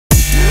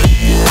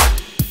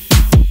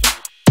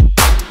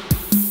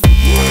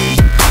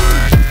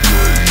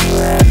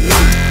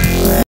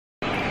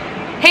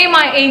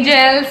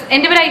angels,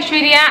 എൻ്റെ പേര്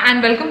Aishwarya and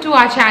welcome to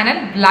our channel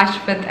Blush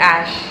with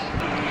Ash.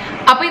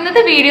 അപ്പോൾ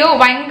ഇന്നത്തെ വീഡിയോ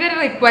ഭയങ്കര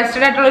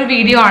റിക്വസ്റ്റഡ് ആയിട്ടുള്ള ഒരു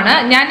വീഡിയോ ആണ്.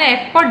 ഞാൻ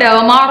എപ്പോൾ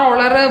ഡെർമാ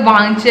റോളർ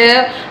വാങ്ങിച്ച്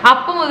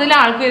അപ്പം മുതൽ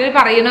ആൾക്കാർ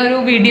പറയുന്ന ഒരു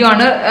വീഡിയോ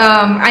ആണ്.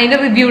 അതിന്റെ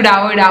റിവ്യൂ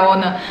ഇടാവോ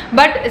എന്ന്.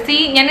 ബട്ട് സി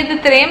ഞാനിത്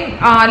ഇത്രയും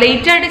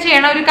ലേറ്റ് ആയിട്ട്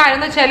ചെയ്യണ ഒരു കാര്യം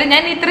എന്ന്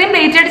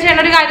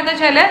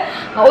വെച്ചാൽ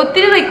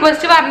ഒത്തിരി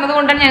റിക്വസ്റ്റ് വരുന്നത്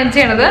കൊണ്ടാണ് ഞാൻ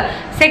ചെയ്യണത്.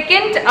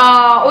 സെക്കൻഡ്,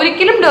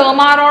 ഒരിക്കലും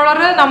ഡെർമാ റോളർ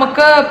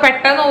നമുക്ക്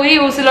പെട്ടെന്ന് ഒരു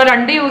യൂസിലോ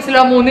 2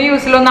 യൂസിലോ 3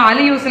 യൂസിലോ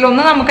 4 യൂസിലോ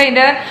ഒന്നും നമുക്ക്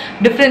അതിന്റെ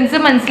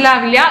ഡിഫറൻസ്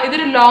മനസ്സിലാവില്ല.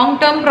 ഇതൊരു ലോങ്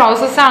ടേം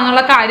പ്രോസസ്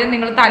ആണെന്നുള്ള കാര്യം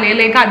നിങ്ങൾ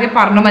തലയിലേക്ക് ആദ്യം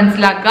പറഞ്ഞു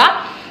മനസ്സിലാക്കുക.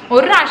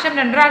 1 പ്രാവശ്യം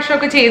 2 പ്രാവശ്യം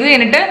ഒക്കെ ചെയ്ത്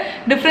കഴിഞ്ഞിട്ട്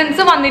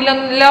ഡിഫറൻസ്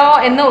വന്നില്ലല്ലോ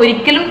എന്ന്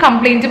ഒരിക്കലും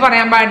കംപ്ലൈന്റ്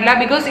പറയാൻ പാടില്ല.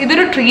 ബിക്കോസ്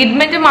ഇതൊരു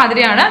ട്രീറ്റ്മെന്റ്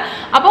മാതിരിയാണ്.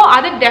 അപ്പോൾ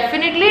അത്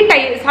ഡെഫിനറ്റ്ലി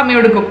സമയം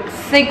എടുക്കും.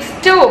 5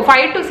 to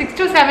 6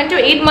 to 7 to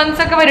 8 months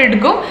ഒക്കെ വരെ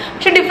എടുക്കും.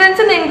 പക്ഷെ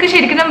ഡിഫറൻസ് നിങ്ങൾക്ക്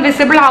ശരിക്കും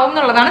വിസിബിൾ ആവും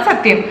എന്നുള്ളതാണ്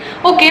സത്യം.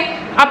 ഓക്കെ,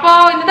 അപ്പോൾ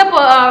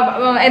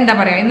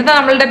ഇന്നത്തെ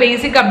നമ്മളുടെ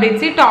ബേസിക്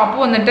അപ്ഡേറ്റ്സ്. ഈ ടോപ്പ്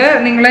വന്നിട്ട്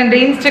നിങ്ങൾ എൻ്റെ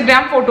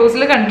ഇൻസ്റ്റഗ്രാം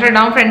ഫോട്ടോസിൽ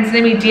കണ്ടിട്ടുണ്ടാവും.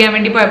 ഫ്രണ്ട്സിനെ മീറ്റ് ചെയ്യാൻ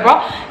വേണ്ടി പോയപ്പോൾ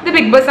ഇത്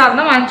ബിഗ്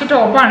ബസാറിന് വാങ്ങിച്ച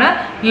ടോപ്പാണ്.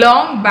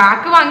 ലോങ്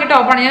ബാക്ക് വാങ്ങിയ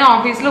ടോപ്പാണ്. ഞാൻ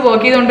ഓഫീസിൽ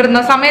വർക്ക്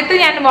ചെയ്തുകൊണ്ടിരുന്ന സമയത്ത്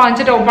ഞാൻ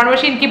വാങ്ങിച്ച ടോപ്പാണ്.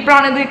 പക്ഷെ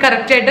എനിക്കിപ്പോഴാണ് ഇത്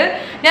കറക്റ്റായിട്ട്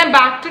ഞാൻ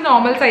ബാക്ക് ടു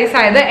നോർമൽ സൈസ്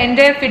ആയത്.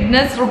 എൻ്റെ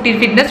ഫിറ്റ്നസ്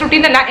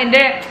റുട്ടീൻ അല്ല,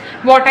 എൻ്റെ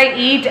വാട്ട് ഐ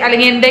ഈറ്റ്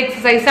അല്ലെങ്കിൽ എൻ്റെ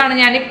എക്സസൈസ് ആണ്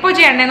ഞാൻ ഇപ്പോൾ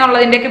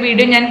ചെയ്യണമെന്നുള്ളതിൻ്റെയൊക്കെ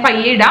വീഡിയോ ഞാൻ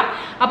പയ്യെ ഇടാം.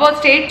 അപ്പോൾ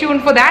stay tune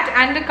for that.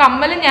 And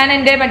കമ്മൽ ഞാൻ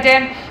എൻ്റെ മറ്റേ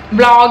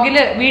ബ്ലോഗിൽ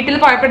വീട്ടിൽ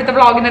പോയപ്പെടുത്ത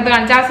ബ്ലോഗിനകത്ത്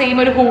കാണിച്ച ആ സെയിം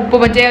ഒരു ഹൂപ്പ്,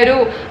 മറ്റേ ഒരു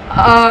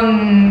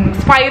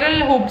സ്പൈറൽ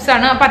ഹൂപ്സ്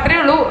ആണ്. അപ്പം അത്രയേ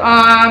ഉള്ളൂ.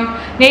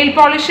 നെയിൽ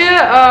പോളിഷ്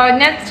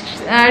ഞാൻ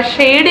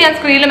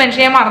സ്ക്രീനിൽ മെൻഷൻ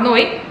ചെയ്യാൻ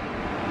മറന്നുപോയി.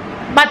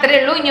 അപ്പം അത്രയേ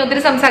ഉള്ളൂ. ഇനി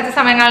ഒത്തിരി സംസാരിച്ച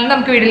സമയങ്ങളിൽ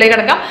നമുക്ക് വീഡിയോയിലേക്ക്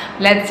കിടക്കാം.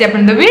 Let's jump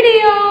in the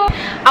video.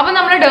 അപ്പോൾ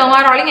നമ്മൾ ഡെർമാ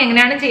റോളിംഗ്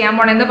എങ്ങനെയാണ് ചെയ്യാൻ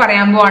പോണെന്ന്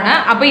പറയാൻ പോവാണ്.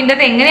 അപ്പോൾ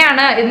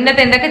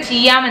ഇതിനകത്ത് എന്തൊക്കെ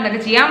ചെയ്യാൻ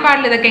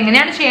പാടില്ല, ഇതൊക്കെ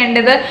എങ്ങനെയാണ്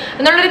ചെയ്യേണ്ടത്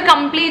എന്നുള്ളൊരു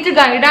കംപ്ലീറ്റ്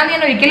ഗൈഡാന്ന്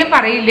ഞാൻ ഒരിക്കലും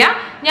പറയില്ല.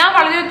 ഞാൻ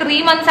വളരെ 3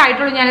 months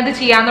ആയിട്ടുള്ളൂ ഞാനിത്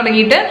ചെയ്യാൻ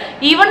തുടങ്ങിയിട്ട്.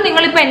 ഈവൻ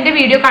നിങ്ങളിപ്പോൾ എൻ്റെ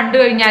വീഡിയോ കണ്ടു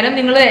കഴിഞ്ഞാലും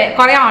നിങ്ങൾ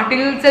കുറേ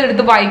ആർട്ടിക്കിൾസ്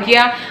എടുത്ത്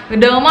വായിക്കുക,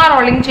 ഡെർമാ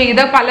റോളിംഗ് ചെയ്ത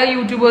പല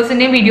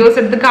യൂട്യൂബേഴ്സിൻ്റെയും വീഡിയോസ്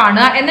എടുത്ത്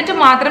കാണുക, എന്നിട്ട്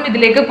മാത്രം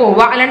ഇതിലേക്ക്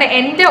പോവുക. അല്ലാണ്ട്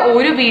എൻ്റെ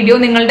ഒരു വീഡിയോ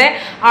നിങ്ങളുടെ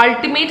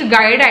അൾട്ടിമേറ്റ്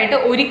ഗൈഡായിട്ട്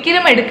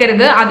ഒരിക്കലും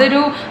എടുക്കരുത്.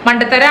 അതൊരു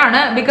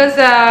മണ്ടത്തരാണ്.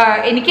 ബിക്കോസ്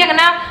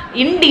എനിക്കങ്ങനെ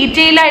ഇൻ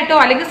ഡീറ്റെയിൽ ആയിട്ടോ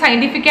അല്ലെങ്കിൽ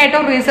സയന്റിഫിക് ആയിട്ടോ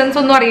റീസൺസ്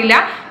ഒന്നും അറിയില്ല.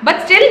 ബട്ട്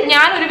സ്റ്റിൽ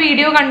ഞാൻ ഒരു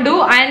വീഡിയോ കണ്ടു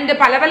ആൻഡ്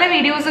പല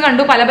വീഡിയോസ്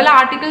കണ്ടു, പല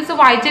ആർട്ടിക്കിൾസ്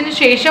വായിച്ചതിന്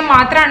ശേഷം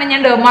മാത്രമാണ്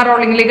ഞാൻ ഡെർമാ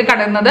റോളിംഗിലേക്ക്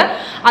കടന്നത്.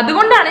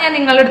 അതുകൊണ്ടാണ് ഞാൻ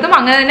നിങ്ങളുടെ അടുത്തും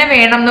അങ്ങനെ തന്നെ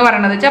വേണം എന്ന്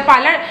പറയുന്നത്.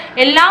 വെച്ചാൽ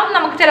എല്ലാം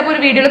നമുക്ക് ചിലപ്പോൾ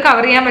ഒരു വീഡിയോയിൽ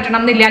കവർ ചെയ്യാൻ പറ്റണം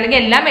എന്നില്ല, അല്ലെങ്കിൽ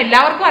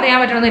എല്ലാവർക്കും അറിയാൻ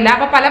പറ്റണമെന്നില്ല.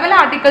 അപ്പൊ പല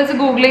ആർട്ടിക്കിൾസ്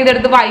ഗൂഗിൾ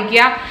ചെയ്തെടുത്ത്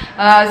വായിക്കുക,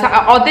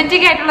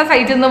 ഒതന്റിക് ആയിട്ടുള്ള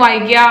സൈറ്റിൽ നിന്ന്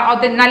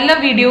വായിക്കുക, നല്ല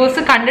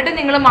വീഡിയോസ് കണ്ടിട്ട്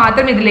നിങ്ങൾ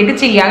മാത്രം ഇതിലേക്ക്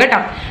ചെയ്യുക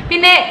കേട്ടോ.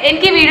 പിന്നെ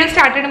എനിക്ക് ഈ വീഡിയോ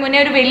സ്റ്റാർട്ട് ചെയ്യുന്ന മുന്നേ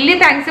ഒരു വലിയ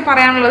താങ്ക്സ്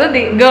പറയാനുള്ളത്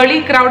ഗേളി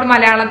ക്രൗഡ്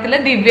മലയാളത്തിലെ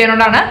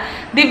ദിവ്യനോടാണ്.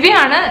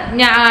 ദിവ്യയാണ്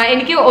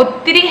എനിക്ക്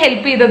ഒത്തിരി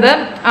ഹെൽപ്പ് ചെയ്തത്.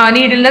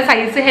 നീഡിലിന്റെ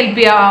സൈസ്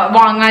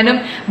വാങ്ങാനും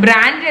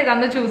ബ്രാൻഡ്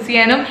ഏതാന്ന് ചൂസ്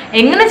ചെയ്യാനും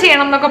എങ്ങനെ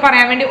ചെയ്യണം എന്നൊക്കെ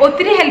പറയാൻ വേണ്ടി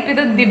ഒത്തിരി ഹെൽപ്പ്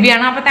ചെയ്തത്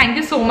ദിവ്യയാണ്. അപ്പൊ താങ്ക്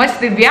യു സോ മച്ച്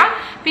ദിവ്യ.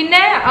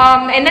 പിന്നെ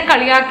എന്നെ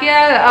കളിയാക്കിയ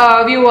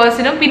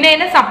വ്യൂവേഴ്സിനും പിന്നെ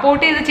എന്നെ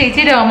സപ്പോർട്ട് ചെയ്ത്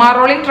ചേച്ചി ഡെർമാ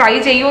റോളിംഗ് ട്രൈ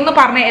ചെയ്യുമെന്ന്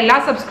പറഞ്ഞ എല്ലാ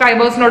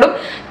സബ്സ്ക്രൈബേഴ്സിനോടും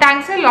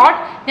താങ്ക്സ് എ ലോട്ട്.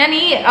 ഞാൻ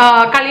ഈ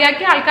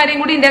കളിയാക്കിയ ആൾക്കാരെയും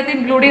കൂടി ഇതിൻ്റെ അകത്ത്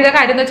ഇൻക്ലൂഡ് ചെയ്ത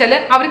കാര്യം എന്ന് വെച്ചാൽ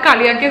അവർ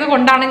കളിയാക്കിയത്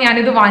കൊണ്ടാണ്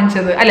ഞാനിത്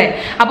വാങ്ങിച്ചത് അല്ലേ.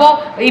 അപ്പോൾ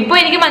ഇപ്പോൾ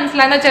എനിക്ക്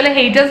മനസ്സിലായെന്ന് വെച്ചാൽ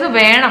ഹേറ്റേഴ്സ്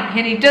വേണം.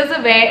 ഹേറ്റേഴ്സ്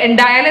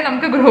ഉണ്ടായാലേ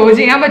നമുക്ക് ഗ്രോ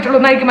ചെയ്യാൻ പറ്റുള്ളൂ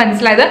എന്നാണ് എനിക്ക്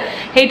മനസ്സിലായത്.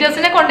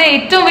 ഹേറ്റേഴ്സിനെ കൊണ്ട്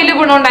ഏറ്റവും വലിയ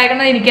ഗുണം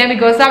ഉണ്ടായിരിക്കുന്നത് എനിക്ക്.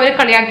 ബിക്കോസ് അവർ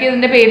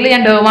കളിയാക്കിയതിന്റെ പേരിൽ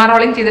ഞാൻ ഡെർമാ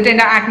റോളിംഗ് ചെയ്തിട്ട്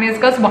എൻ്റെ ആക്നെ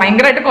സ്കാർസ്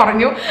ഭയങ്കരമായിട്ട്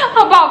കുറഞ്ഞു.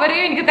 അപ്പോൾ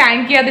അവരെയും എനിക്ക്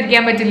താങ്ക്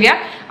ചെയ്യാതിരിക്കാൻ പറ്റില്ല.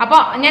 അപ്പോൾ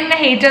ഞാൻ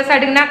ഹേറ്റേഴ്സ്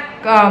ആയിട്ട് ഇങ്ങനെ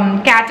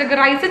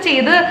കാറ്റഗറൈസ്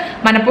ചെയ്ത്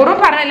മനഃപൂർവ്വം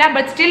പറഞ്ഞില്ല.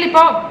 ബട്ട് സ്റ്റിൽ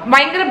ഇപ്പോൾ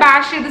ഭയങ്കര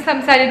ബാഷ് ചെയ്ത്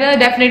സംസാരിക്കുന്നത്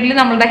ഡെഫിനറ്റ്ലി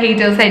നമ്മളുടെ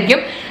ഹേറ്റേഴ്സ് ആയിരിക്കും.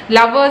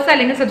 ലവേഴ്സ്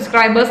അല്ലെങ്കിൽ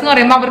സബ്സ്ക്രൈബേഴ്സ് എന്ന്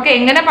പറയുമ്പോൾ അവർക്ക്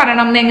എങ്ങനെ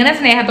പറയണം എന്ന്, എങ്ങനെ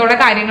സ്നേഹത്തോടെ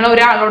കാര്യങ്ങൾ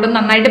ഒരാളോട്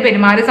നന്നായിട്ട്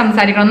പെരുമാറി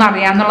സംസാരിക്കണം എന്ന്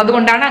അറിയാമെന്നുള്ളത്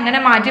കൊണ്ടാണ്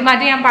അങ്ങനെ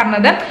മാറ്റി ഞാൻ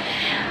പറഞ്ഞത്.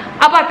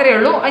 അപ്പൊ അത്രയേ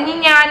ഉള്ളൂ. ഇനി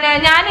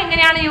ഞാൻ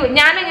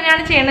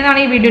എങ്ങനെയാണ് ചെയ്യേണ്ടതെന്നാണ്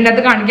ഈ വീഡിയോൻ്റെ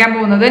അകത്ത് കാണിക്കാൻ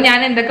പോകുന്നത്. ഞാൻ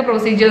എന്തൊക്കെ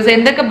പ്രൊസീജിയേഴ്സ്,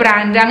 എന്തൊക്കെ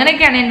ബ്രാൻഡ്,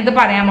 അങ്ങനെയൊക്കെയാണ് എൻ്റെ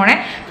പറയാൻ പോണേ.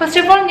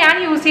 ഫസ്റ്റ് ഓഫ് ഓൾ ഞാൻ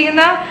യൂസ്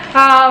ചെയ്യുന്ന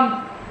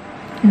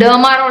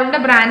ഡെർമാ റോളിന്റെ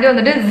ബ്രാൻഡ്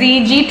വന്നിട്ട്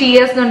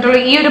ZGTS എന്ന് പറഞ്ഞിട്ടുള്ള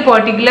ഈ ഒരു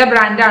പെർട്ടിക്കുലർ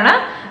ബ്രാൻഡാണ്.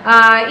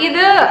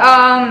 ഇത്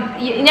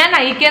ഞാൻ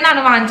നൈക്കന്നാണ്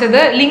വാങ്ങിച്ചത്.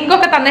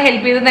 ലിങ്കൊക്കെ തന്നെ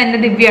ഹെൽപ്പ് ചെയ്തത് എൻ്റെ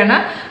ദിവ്യാണ്.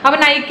 അപ്പൊ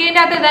നൈക്കേൻ്റെ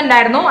അകത്ത്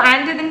ഇതുണ്ടായിരുന്നു.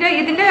 ആൻഡ്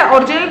ഇതിന്റെ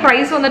ഒറിജിനൽ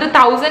പ്രൈസ് വന്നിട്ട്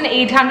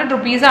 1800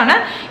 rupees ആണ്.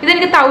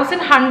 ഇതെനിക്ക്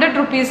 1100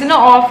 rupeesന്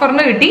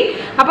ഓഫറിന് കിട്ടി.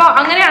 അപ്പൊ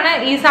അങ്ങനെയാണ്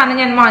ഈ സാധനം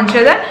ഞാൻ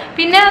വാങ്ങിച്ചത്.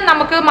 പിന്നെ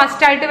നമുക്ക്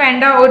മസ്റ്റ് ആയിട്ട്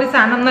വേണ്ട ഒരു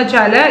സാധനം എന്ന്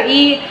വെച്ചാൽ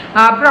ഈ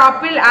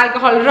പ്രോപ്പിൽ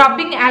ആൽക്കഹോൾ,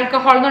 റബ്ബിംഗ്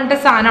ആൽക്കഹോൾ എന്ന് പറഞ്ഞിട്ട്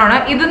സാധനമാണ്.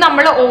 ഇത്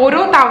നമ്മൾ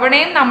ഓരോ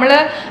തവണയും നമ്മൾ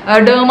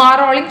ഡെർമാ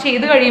റോളിംഗ്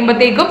ചെയ്ത്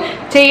കഴിയുമ്പോഴത്തേക്കും,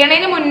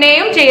 ചെയ്യണതിന്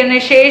മുന്നേയും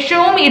ചെയ്യണതിന്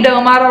ശേഷവും ഈ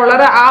ഡെർമാ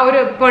റോളർ ആ ഒരു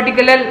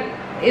പെർട്ടിക്കുലർ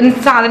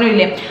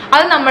സാധനമില്ലേ,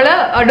 അത് നമ്മൾ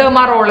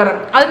ഡെർമാ റോളർ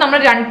അത് നമ്മൾ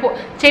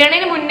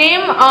ചെയ്യണതിന്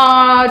മുന്നേയും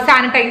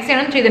സാനിറ്റൈസ്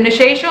ചെയ്യണം, ചെയ്തതിന്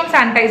ശേഷവും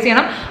സാനിറ്റൈസ്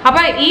ചെയ്യണം.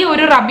 അപ്പൊ ഈ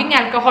ഒരു റബ്ബിംഗ്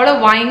ആൽക്കഹോൾ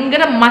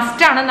ഭയങ്കര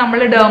മസ്റ്റാണ് നമ്മൾ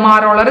ഡെർമാ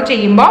റോളർ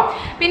ചെയ്യുമ്പോൾ.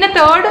 പിന്നെ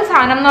തേർഡ്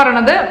സാധനം എന്ന്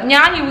പറയുന്നത്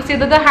ഞാൻ യൂസ്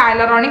ചെയ്തത്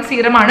ഹൈലറോണിക്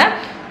സീറമാണ്.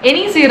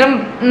 എനി സീറം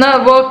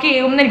വർക്ക്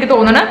ചെയ്യുമെന്ന് എനിക്ക്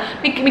തോന്നുന്നു.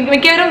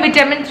 മിക്കവരും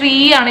വിറ്റമിൻ 3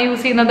 ആണ്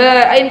യൂസ് ചെയ്യുന്നത്.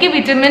 എനിക്ക്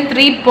വിറ്റമിൻ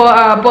 3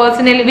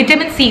 പേഴ്സണലി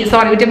വിറ്റമിൻ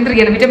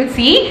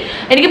സി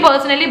എനിക്ക്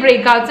പേഴ്സണലി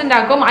ബ്രേക്ക്ഔട്ട്സ്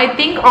ഉണ്ടാക്കും. ഐ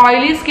തിങ്ക്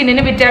ഓയിലി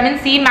സ്കിന്നിന് വിറ്റമിൻ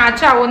സി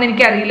മാച്ച് ആവുമെന്ന്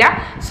എനിക്കറിയില്ല.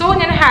 സോ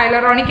ഞാൻ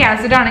ഹൈലറോണിക്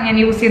ആസിഡ് ആണ് ഞാൻ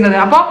യൂസ് ചെയ്യുന്നത്.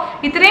 അപ്പോൾ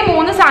ഇത്രയും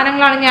 3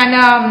 സാധനങ്ങളാണ് ഞാൻ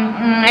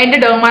എൻ്റെ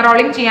ഡെർമാ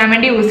റോളിംഗ് ചെയ്യാൻ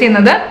വേണ്ടി യൂസ്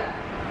ചെയ്യുന്നത്.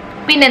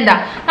 പിന്നെന്താ,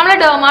 നമ്മൾ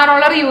ഡെർമാ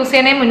റോളർ യൂസ്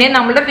ചെയ്യുന്നതിന് മുന്നേ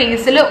നമ്മുടെ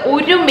ഫേസിൽ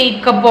ഒരു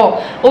മേക്കപ്പോ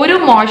ഒരു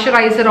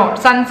മോയ്സ്ചറൈസറോ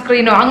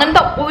സൺസ്ക്രീനോ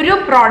അങ്ങനത്തെ ഒരു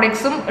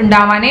പ്രോഡക്ട്സും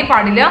ഉണ്ടാവാനേ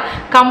പാടില്ല.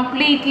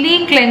 കംപ്ലീറ്റ്ലി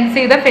ക്ലെൻസ്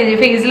ചെയ്ത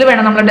ഫേസിൽ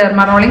വേണം നമ്മൾ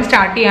ഡെർമാ റോളിംഗ്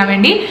സ്റ്റാർട്ട് ചെയ്യാൻ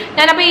വേണ്ടി.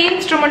 ഞാനപ്പോൾ ഈ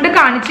ഇൻസ്ട്രുമെന്റ്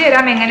കാണിച്ചു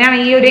തരാം എങ്ങനെയാണ്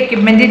ഈ ഒരു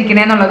എക്യുപ്മെന്റ്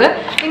ഇരിക്കണേന്നുള്ളത്.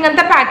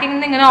 ഇങ്ങനത്തെ പാക്കിംഗ്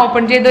നിന്ന് ഇങ്ങനെ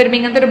ഓപ്പൺ ചെയ്ത് വരുമ്പോൾ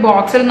ഇങ്ങനത്തെ ഒരു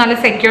ബോക്സിൽ നല്ല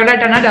സെക്യൂർഡ്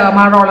ആയിട്ടാണ്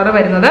ഡെർമാ റോളർ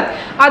വരുന്നത്.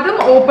 അതും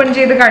ഓപ്പൺ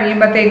ചെയ്ത്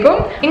കഴിയുമ്പോഴത്തേക്കും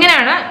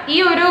ഇങ്ങനെയാണ് ഈ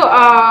ഒരു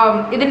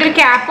ഇതിന്റെ ഒരു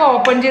ക്യാപ്പ്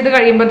ഓപ്പൺ ചെയ്ത്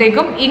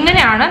കഴിയുമ്പോഴത്തേക്കും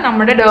ഇങ്ങനെയാണ്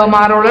നമ്മുടെ ഡെർമാ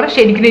റോളർ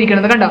ശരിക്കും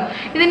ഇരിക്കുന്നത്. കണ്ടോ,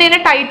 ഇതിനെ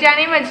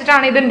ടൈറ്റാനിയം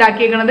വെച്ചിട്ടാണ് ഇത്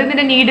ഉണ്ടാക്കിയിരിക്കുന്നത്.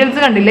 ഇതിന്റെ നീഡിൽസ്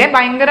കണ്ടില്ലേ,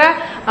 ഭയങ്കര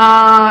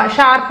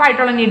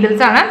ഷാർപ്പായിട്ടുള്ള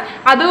നീഡിൽസ് ആണ്.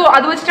 അത്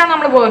വെച്ചിട്ടാണ്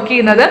നമ്മൾ വർക്ക്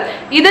ചെയ്യുന്നത്.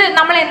 ഇത്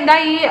നമ്മൾ എന്താ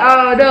ഈ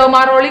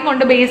ഡെർമാ റോളിംഗ്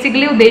കൊണ്ട്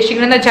ബേസിക്കലി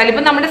ഉദ്ദേശിക്കുന്നത് വെച്ചാൽ,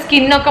 ഇപ്പൊ നമ്മുടെ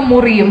സ്കിന്നൊക്കെ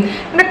മുറിയും,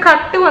 പിന്നെ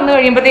കട്ട് വന്നു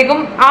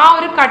കഴിയുമ്പോഴത്തേക്കും ആ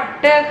ഒരു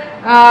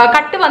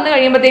കട്ട് വന്നു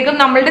കഴിയുമ്പോഴത്തേക്കും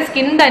നമ്മളുടെ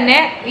സ്കിൻ തന്നെ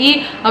ഈ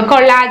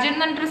കൊളാജൻ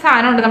എന്ന് പറഞ്ഞിട്ടൊരു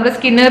സാധനമുണ്ട് നമ്മുടെ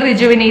സ്കിന്ന്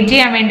റിജുവിനേറ്റ്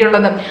ചെയ്യാൻ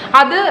വേണ്ടിയുള്ളത്.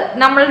 അത്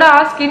നമ്മളുടെ ആ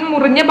സ്കിൻ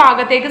മുറിഞ്ഞ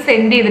ഭാഗത്തേക്ക്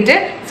സെൻഡ് ചെയ്തിട്ട്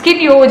സ്കിൻ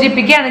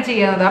യോജിപ്പിക്കുകയാണ്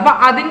ചെയ്യുന്നത്. അപ്പൊ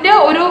അതിന്റെ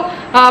ഒരു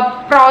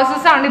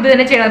പ്രോസസ്സാണ് ഇത്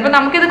തന്നെ ചെയ്യുന്നത്. അപ്പൊ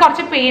നമുക്കിത്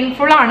കുറച്ച്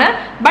പെയിൻഫുൾ ആണ്,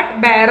 ബട്ട്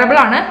ബെയറബിൾ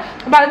ആണ്.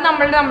 അപ്പൊ അത്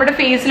നമ്മുടെ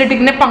ഫേസിലിട്ട്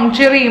ഇങ്ങനെ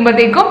പങ്ക്ചർ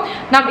ചെയ്യുമ്പോഴത്തേക്കും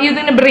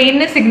ഇതിന്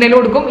ബ്രെയിനിന് സിഗ്നൽ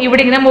കൊടുക്കും,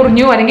 ഇവിടെ ഇങ്ങനെ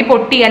മുറിഞ്ഞു അല്ലെങ്കിൽ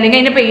പൊട്ടി അല്ലെങ്കിൽ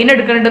അതിന് പെയിൻ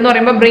എടുക്കുന്നുണ്ടെന്ന്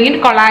പറയുമ്പോൾ ബ്രെയിൻ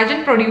കൊളാജൻ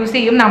പ്രൊഡ്യൂസ്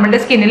ചെയ്യും നമ്മുടെ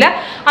സ്കിന്നിൽ.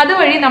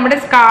 അതുവഴി നമ്മുടെ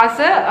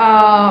സ്കാർസ്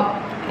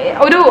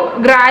ഒരു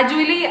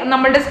ഗ്രാജുവലി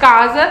നമ്മളുടെ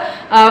സ്കാർസ്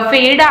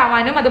ഫെയ്ഡ്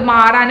ആവാനും അത്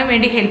മാറാനും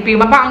വേണ്ടി ഹെൽപ്പ്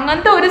ചെയ്യും. അപ്പൊ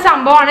അങ്ങനത്തെ ഒരു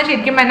സംഭവമാണ്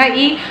ശരിക്കും പറഞ്ഞാൽ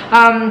ഈ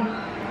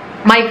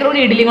മൈക്രോ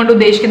നീഡിലിംഗ് കൊണ്ട്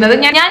ഉദ്ദേശിക്കുന്നത്.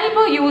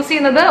 ഞാനിപ്പോൾ യൂസ്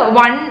ചെയ്യുന്നത്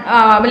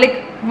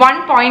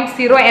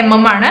 1.0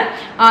 mm ആണ്.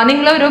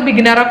 നിങ്ങളൊരു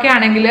ബിഗിനറൊക്കെ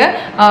ആണെങ്കിൽ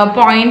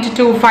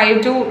 0.25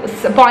 to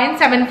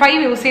 0.75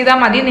 യൂസ് ചെയ്താൽ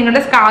മതി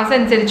നിങ്ങളുടെ സ്കാർസ്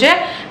അനുസരിച്ച്.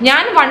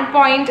 ഞാൻ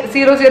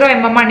 1.00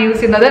 mm ആണ് യൂസ്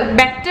ചെയ്യുന്നത്.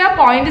 ബെറ്റർ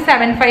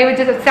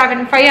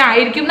 0.75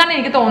 ആയിരിക്കും എന്നാണ്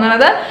എനിക്ക്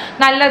തോന്നുന്നത്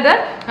നല്ലത്.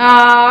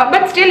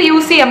 ബട്ട് സ്റ്റിൽ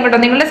യൂസ് ചെയ്യാം കേട്ടോ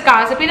നിങ്ങളുടെ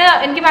സ്കാർസ്. പിന്നെ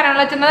എനിക്ക്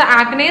പറയാനുള്ള വെച്ചാൽ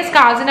ആക്നെ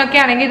സ്കാർസിനൊക്കെ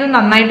ആണെങ്കിൽ ഇത്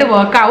നന്നായിട്ട്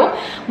വർക്ക് ആവും.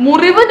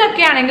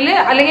 മുറിവിനൊക്കെ ആണെങ്കിൽ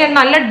അല്ലെങ്കിൽ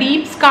നല്ല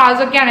ഡീപ്പ്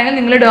സ്കാർസ് ഒക്കെ ആണെങ്കിൽ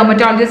നിങ്ങൾ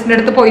ഡെർമറ്റോളജിസ്റ്റിന്റെ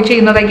അടുത്ത് പോയി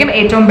ചെയ്യുന്നതായിരിക്കും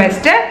ഏറ്റവും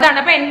ബെസ്റ്റ്. അതാണ്.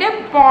 അപ്പൊ എന്റെ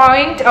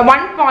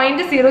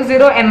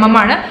 1.00 mm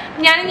ആണ്.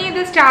 ഞാനിനി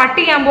ഇത് സ്റ്റാർട്ട്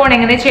ചെയ്യാൻ പോകണം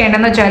എങ്ങനെ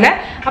ചെയ്യേണ്ടതെന്ന് വെച്ചാൽ,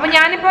 അപ്പൊ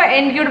ഞാനിപ്പോ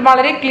എനിക്ക്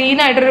വളരെ ക്ലീൻ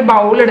ആയിട്ടൊരു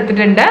ബൗൾ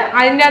എടുത്തിട്ടുണ്ട്.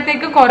 അതിൻ്റെ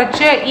അകത്തേക്ക്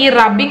കുറച്ച് ഈ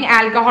റബ്ബിംഗ്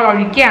ആൽക്കഹോൾ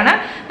ഒഴിക്കുകയാണ്.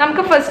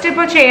 നമുക്ക് ഫസ്റ്റ്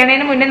ഇപ്പോൾ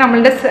ചെയ്യണതിന് മുന്നേ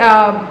നമ്മളുടെ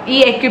ഈ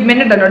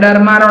എക്യുപ്മെന്റ് ഉണ്ടല്ലോ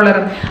ഡെർമാ റോളർ,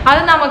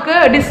 അത് നമുക്ക്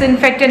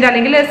ഡിസ്ഇൻഫെക്റ്റന്റ്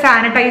അല്ലെങ്കിൽ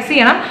സാനിറ്റൈസ്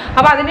ചെയ്യണം.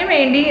 അപ്പൊ അതിനു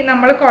വേണ്ടി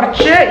നമ്മൾ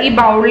കുറച്ച് ഈ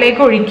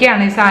ബൗളിലേക്ക്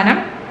ഒഴിക്കുകയാണ്. ഈ സാധനം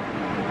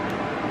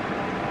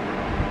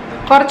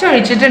കുറച്ച്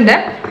ഒഴിച്ചിട്ടുണ്ട്.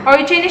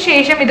 ഒഴിച്ചതിന്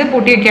ശേഷം ഇത്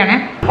പൂട്ടി വെക്കുകയാണ്.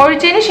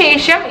 ഒഴിച്ചതിന്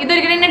ശേഷം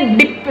ഇതൊരിക്കലും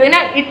ഇങ്ങനെ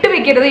ഇട്ട്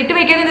വെക്കരുത്. ഇട്ട്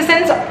വെക്കരുത് ഇൻ ദ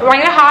സെൻസ്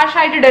ഭയങ്കര ഹാർഷ്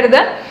ആയിട്ട്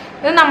ഇടരുത്.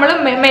 ഇത് നമ്മൾ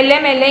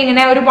മെല്ലെ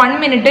ഇങ്ങനെ ഒരു 1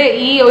 മിനിറ്റ്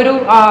ഈ ഒരു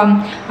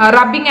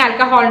റബ്ബിംഗ്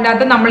ആൽക്കഹോളിൻ്റെ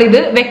അകത്ത് നമ്മൾ ഇത്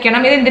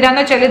വെക്കണം. ഇത്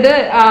എന്തിനാന്ന് വെച്ചാൽ ഇത്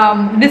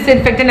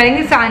ഡിസ്ഇൻഫെക്റ്റന്റ്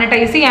അല്ലെങ്കിൽ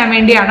സാനിറ്റൈസ് ചെയ്യാൻ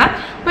വേണ്ടിയാണ്.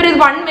 അപ്പോൾ ഒരു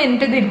 1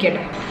 മിനിറ്റ് ഇത്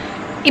ഇരിക്കട്ടെ.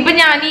 ഇപ്പൊ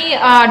ഞാൻ ഈ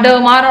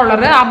ഡെർമാ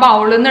റോളർ ആ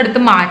ബൗളിൽ നിന്ന് എടുത്ത്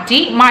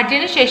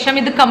മാറ്റിയതിന് ശേഷം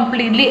ഇത്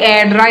കംപ്ലീറ്റ്ലി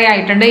എയർ ഡ്രൈ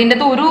ആയിട്ടുണ്ട്. ഇതിൻ്റെ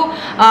അകത്ത് ഒരു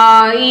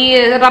ഈ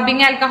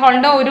റബ്ബിംഗ്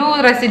ആൽക്കഹോളിന്റെ ഒരു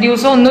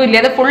റെസിഡ്യൂസോ ഒന്നും ഇല്ല.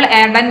 അത് ഫുൾ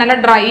എയർ ഡ്രൈ നല്ല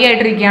ഡ്രൈ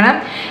ആയിട്ടിരിക്കുകയാണ്.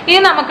 ഇനി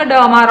നമുക്ക്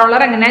ഡെർമാ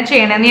റോളർ എങ്ങനെയാണ്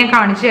ചെയ്യണമെന്ന് ഞാൻ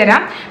കാണിച്ചു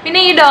തരാം. പിന്നെ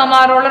ഈ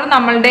ഡെർമാ റോളർ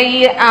നമ്മളുടെ ഈ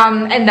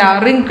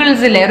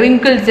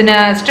റിങ്കിൾസിന്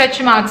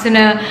സ്ട്രെച്ച്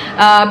മാർക്സിന്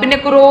പിന്നെ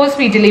ക്രോസ്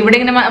ഫീറ്റിൽ ഇവിടെ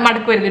ഇങ്ങനെ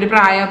മടക്ക് വരുന്നത് ഒരു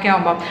പ്രായമൊക്കെ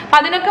ആകുമ്പോൾ അപ്പൊ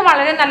അതിനൊക്കെ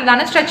വളരെ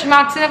നല്ലതാണ്. സ്ട്രെച്ച്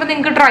മാർക്സിനൊക്കെ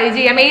നിങ്ങൾക്ക് ട്രൈ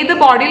ചെയ്യാം. ഏത്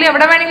ബോഡിയിൽ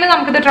എവിടെ വേണമെങ്കിലും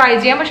നമുക്കിത് ട്രൈ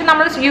ചെയ്യാം. പക്ഷെ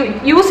നമ്മൾ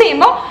യൂസ്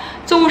ചെയ്യുമ്പോൾ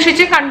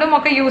സൂക്ഷിച്ച് കണ്ടും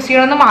ഒക്കെ യൂസ്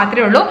ചെയ്യണമെന്ന്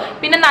മാത്രമേ ഉള്ളൂ.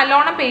 പിന്നെ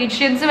നല്ലോണം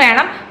പേഷ്യൻസ്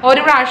വേണം.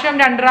 ഒരു പ്രാവശ്യം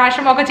 2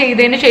 പ്രാവശ്യം ഒക്കെ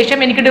ചെയ്തതിന് ശേഷം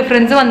എനിക്ക്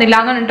ഡിഫറൻസ് വന്നില്ല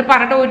എന്ന്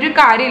പറഞ്ഞിട്ട് ഒരു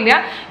കാര്യമില്ല.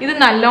 ഇത്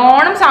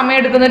നല്ലോണം സമയം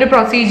എടുക്കുന്ന ഒരു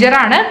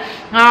പ്രൊസീജിയറാണ്.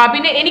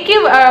 പിന്നെ എനിക്ക്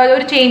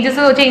ഒരു ചേഞ്ച്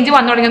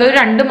വന്നു തുടങ്ങിയത് ഒരു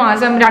 2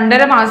 മാസം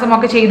 2.5 മാസം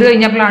ഒക്കെ ചെയ്ത്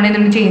കഴിഞ്ഞപ്പോഴാണ്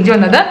ഇതിന് ചേഞ്ച്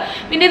വന്നത്.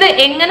 പിന്നെ ഇത്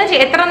എങ്ങനെ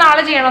എത്ര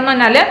നാള് ചെയ്യണമെന്ന്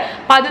പറഞ്ഞാൽ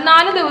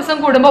 14 ദിവസം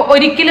കൂടുമ്പോൾ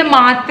ഒരിക്കലും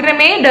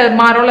മാത്രമേ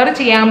ഡെർമാ റോളർ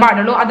ചെയ്യാൻ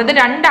പാടുള്ളൂ. അതായത്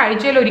 2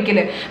 ആഴ്ചയിൽ ഒരിക്കൽ.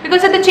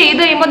 ബിക്കോസ് ഇത്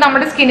ചെയ്ത് കഴിയുമ്പോൾ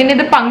നമ്മുടെ സ്കിന്നിന്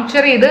ഇത്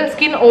പങ്ക്ചർ ചെയ്ത്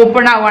സ്കിൻ ഓപ്പൺ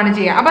ആവുകയാണ്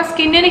ചെയ്യുക. അപ്പൊ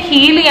സ്കിന്നിന്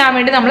ഹീൽ ചെയ്യാൻ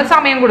വേണ്ടി നമ്മൾ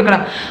സമയം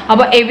കൊടുക്കണം.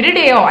 അപ്പൊ എവറി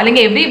ഡേയോ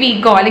അല്ലെങ്കിൽ എവറി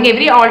വീക്കോ അല്ലെങ്കിൽ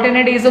എവറി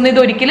ഓൾട്ടർനേറ്റ് ഡേയ്സോ ഒന്നും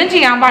ഇത് ഒരിക്കലും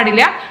ചെയ്യാൻ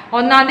പാടില്ല.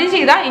 1-ാം തീയതി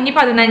ചെയ്താൽ ഇനി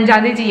 15-ാം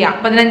തീയതി ചെയ്യാം,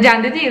 15-ാം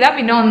തീയതി ചെയ്താൽ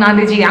പിന്നെ 1-ാം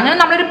തീയതി ചെയ്യാം. അങ്ങനെ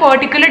നമ്മളൊരു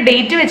പെർട്ടിക്കുലർ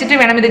ഡേറ്റ് വെച്ചിട്ട്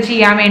വേണം ഇത്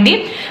ചെയ്യാൻ വേണ്ടി.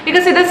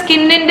 ബിക്കോസ് ഇത്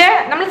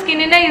നമ്മൾ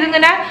സ്കിന്നിനെ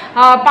ഇതിങ്ങനെ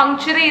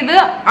പങ്ക്ചർ ചെയ്ത്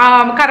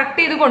കറക്റ്റ്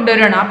ചെയ്ത്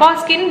കൊണ്ടുവരികയാണ്. അപ്പോൾ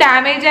സ്കിൻ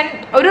ഡാമേജ് ആൻഡ്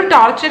ഒരു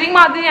ടോർച്ചറിങ്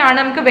മാതിരിയാണ്.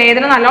 നമുക്ക്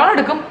വേദന നല്ലോണം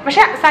എടുക്കും,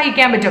 പക്ഷെ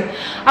സഹിക്കാൻ പറ്റും.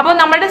 അപ്പോൾ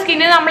നമ്മുടെ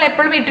സ്കിന്നിന് നമ്മൾ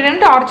എപ്പോഴും വീട്ടിലും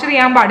ടോർച്ചർ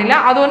ചെയ്യാൻ പാടില്ല.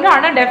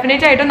 അതുകൊണ്ടാണ്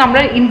ഡെഫിനറ്റ് ആയിട്ടും നമ്മൾ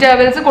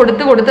ഇന്റർവെൽസ്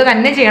കൊടുത്ത്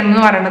തന്നെ ചെയ്യണം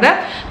എന്ന് പറയുന്നത്.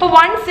 അപ്പോൾ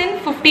 1 in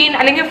 15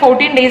 അല്ലെങ്കിൽ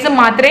 14 ഡേയ്സ്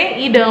മാത്രമേ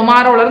ഈ ഡെർമാ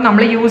റോളർ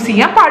നമ്മൾ യൂസ്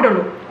ചെയ്യാൻ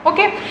പാടുള്ളൂ.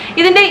 ഓക്കെ,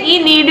 ഇതിന്റെ ഈ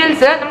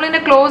നീഡിൽസ്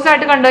നമ്മളിങ്ങനെ ക്ലോസ്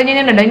ആയിട്ട് കണ്ടു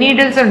കഴിഞ്ഞിട്ടുണ്ട്,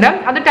 നീഡിൽസ് ഉണ്ട്,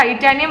 അത്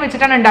ടൈറ്റാനിയം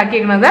വെച്ചിട്ടാണ്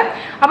ഉണ്ടാക്കിയിരിക്കുന്നത്.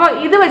 അപ്പോൾ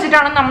ഇത്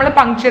വെച്ചിട്ടാണ് നമ്മൾ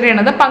പങ്ക്ചർ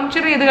ചെയ്യണത്.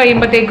 പങ്ക്ചർ ചെയ്ത്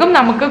കഴിയുമ്പോഴത്തേക്കും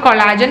നമുക്ക്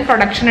കൊളാജൻ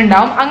പ്രൊഡക്ഷൻ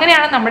ഉണ്ടാവും.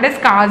 അങ്ങനെയാണ് നമ്മുടെ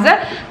സ്കാർസ്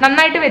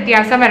നന്നായിട്ട്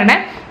വ്യത്യാസം വരണേ.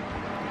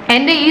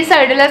 എൻ്റെ ഈ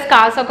സൈഡിലെ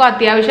സ്കാർസ് ഒക്കെ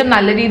അത്യാവശ്യം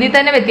നല്ല രീതിയിൽ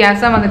തന്നെ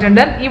വ്യത്യാസം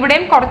വന്നിട്ടുണ്ട്.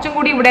 ഇവിടെയും കുറച്ചും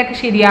കൂടി ഇവിടെയൊക്കെ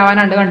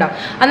ശരിയാവാനുണ്ട് കണ്ടോ.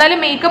 എന്നാലും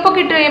മേക്കപ്പ് ഒക്കെ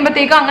ഇട്ട്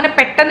കഴിയുമ്പോഴത്തേക്കും അങ്ങനെ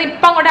പെട്ടെന്ന്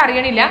ഇപ്പം അങ്ങോട്ട്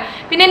അറിയണില്ല.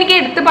 പിന്നെ എനിക്ക്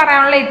എടുത്ത്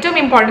പറയാനുള്ള ഏറ്റവും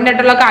ഇമ്പോർട്ടൻ്റ്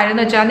ആയിട്ടുള്ള കാര്യം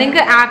എന്ന് വെച്ചാൽ,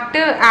 നിങ്ങൾക്ക്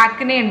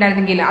ആക്നെ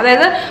ഉണ്ടായിരുന്നെങ്കിൽ,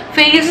 അതായത്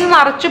ഫേസ്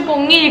നിറച്ച്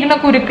പൊങ്ങിയിരിക്കുന്ന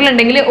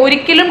കുരുക്കളുണ്ടെങ്കിൽ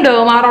ഒരിക്കലും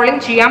ഡെർമാ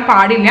റോളിംഗ് ചെയ്യാൻ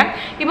പാടില്ല.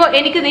 ഇപ്പോൾ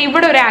എനിക്കിത്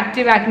ഇവിടെ ഒരു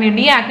ആക്റ്റീവ് ആക്നെ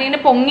ഉണ്ട്, ഈ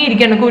ആക്നെ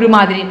പൊങ്ങിയിരിക്കുകയാണ്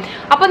കുരുമാതിരി.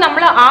 അപ്പോൾ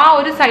നമ്മൾ ആ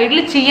ഒരു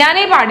സൈഡിൽ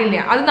ചെയ്യാനേ പാടില്ല.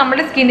 അത്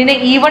നമ്മുടെ സ്കിന്നിനെ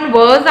ഈവൺ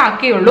വേഴ്സ്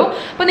ആക്കിയുള്ളൂ.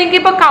 അപ്പോൾ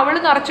നിങ്ങൾക്ക് ഇപ്പോൾ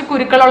കവിള് നിറച്ച്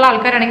കുരുക്കളുള്ള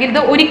ആൾക്കാരാണെങ്കിൽ ഇത്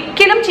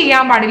ഒരിക്കലും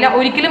ചെയ്യാൻ പാടില്ല,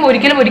 ഒരിക്കലും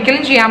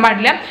ചെയ്യാൻ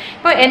പാടില്ല.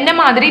 ഇപ്പോൾ എന്നെ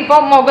മാതിരി ഇപ്പോൾ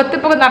മുഖത്ത്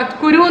ഇപ്പോൾ നിറച്ച്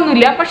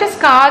കുരുവൊന്നുമില്ല, പക്ഷെ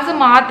സ്കാർസ്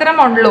മാത്രം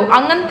ഉള്ളൂ,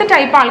 അങ്ങനത്തെ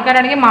ടൈപ്പ്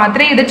ആൾക്കാരാണെങ്കിൽ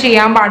മാത്രമേ ഇത്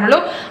ചെയ്യാൻ പാടുള്ളൂ.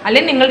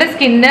 അല്ലെങ്കിൽ നിങ്ങളുടെ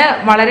സ്കിന്ന്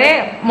വളരെ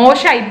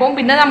മോശമായി പോകും,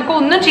 പിന്നെ നമുക്ക്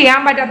ഒന്നും ചെയ്യാൻ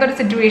പറ്റാത്തൊരു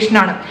സിറ്റുവേഷൻ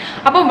ആണ്.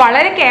 അപ്പോൾ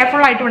വളരെ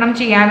കെയർഫുൾ ആയിട്ട് വേണം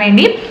ചെയ്യാൻ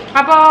വേണ്ടി.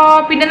 അപ്പോൾ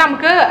പിന്നെ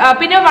നമുക്ക്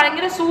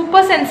ഭയങ്കര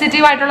സൂപ്പർ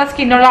സെൻസിറ്റീവ് ആയിട്ടുള്ള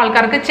സ്കിന്നുള്ള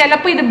ആൾക്കാർക്ക്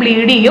ചിലപ്പോൾ ഇത്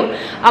ബ്ലീഡ് ചെയ്യും.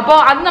 അപ്പോൾ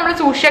അത് നമ്മൾ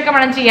സൂക്ഷിച്ചൊക്കെ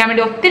വേണം ചെയ്യാൻ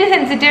വേണ്ടി. ഒത്തിരി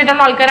സെൻസിറ്റീവ്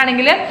ആയിട്ടുള്ള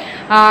ആൾക്കാരാണെങ്കിൽ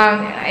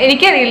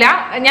എനിക്കറിയില്ല,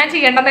 ഞാൻ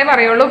ചെയ്യേണ്ടതേ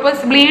പറയുള്ളൂ. ഇപ്പോൾ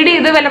ബ്ലീഡ്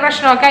ചെയ്ത് വല്ല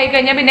പ്രശ്നമൊക്കെ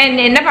ആയിക്കഴിഞ്ഞാൽ പിന്നെ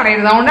എന്നെ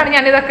പറയരുത്. അതുകൊണ്ടാണ്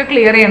ഞാൻ ഇതൊക്കെ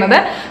ക്ലിയർ ചെയ്യണത്.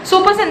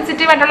 സൂപ്പർ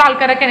സെൻസിറ്റീവ് ആയിട്ടുള്ള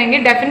ആൾക്കാരൊക്കെ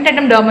ആണെങ്കിൽ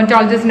ഡെഫിനറ്റായിട്ടും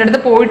ഡെർമറ്റോളജിസ്റ്റിൻ്റെ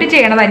അടുത്ത് പോയിട്ട്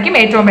ചെയ്യണതായിരിക്കും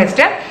ഏറ്റവും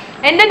ബെസ്റ്റ്.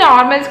 എൻ്റെ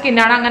നോർമൽ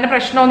സ്കിന്നാണ്, അങ്ങനെ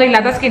പ്രശ്നമൊന്നും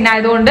ഇല്ലാത്ത സ്കിൻ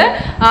ആയതുകൊണ്ട്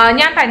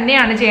ഞാൻ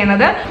തന്നെയാണ്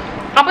ചെയ്യണത്.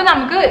 അപ്പോൾ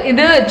നമുക്ക്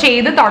ഇത്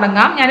ചെയ്ത്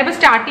തുടങ്ങാം. ഞാനിപ്പോൾ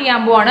സ്റ്റാർട്ട്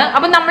ചെയ്യാൻ പോവാണ്.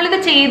 അപ്പോൾ നമ്മളിത്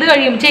ചെയ്ത്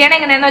ചെയ്യണം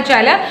എങ്ങനെയാണെന്ന്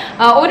വെച്ചാൽ,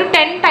 ഒരു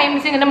 10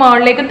 ടൈംസ് ഇങ്ങനെ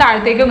മുകളിലേക്കും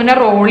താഴത്തേക്കും ഇങ്ങനെ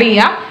റോൾ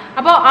ചെയ്യാം.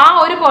 അപ്പോൾ ആ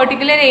ഒരു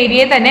പെർട്ടിക്കുലർ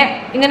ഏരിയയിൽ തന്നെ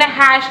ഇങ്ങനെ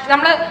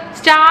നമ്മൾ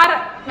സ്റ്റാർ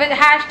 #,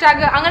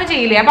 അങ്ങനെ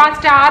ചെയ്യില്ലേ, അപ്പോൾ ആ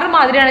സ്റ്റാർ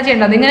മാതിരിയാണ്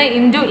ചെയ്യേണ്ടത്, ഇങ്ങനെ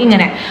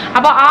ഇങ്ങനെ.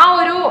 അപ്പോൾ ആ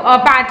ഒരു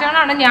പാറ്റേൺ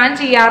ആണ് ഞാൻ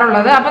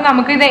ചെയ്യാറുള്ളത്. അപ്പോൾ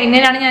നമുക്ക് ഇത്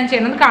എങ്ങനെയാണ് ഞാൻ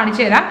ചെയ്യുന്നത്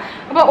കാണിച്ചു തരാം.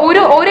 അപ്പോൾ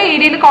ഒരു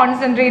ഏരിയയിൽ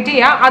കോൺസെൻട്രേറ്റ്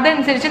ചെയ്യുക,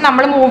 അതനുസരിച്ച്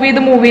നമ്മൾ മൂവ്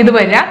ചെയ്ത്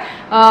വരിക.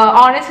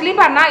 ഓണസ്റ്റ്ലി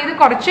പറഞ്ഞാൽ ഇത്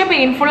കുറച്ച്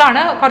പെയിൻഫുൾ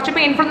ആണ്. കുറച്ച്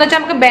പെയിൻഫുൾ എന്ന് വെച്ചാൽ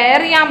നമുക്ക്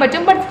ബെയർ ചെയ്യാൻ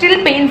പറ്റും, ബട്ട് സ്റ്റിൽ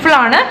പെയിൻഫുൾ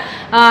ആണ്.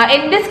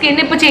 എൻ്റെ സ്കിൻ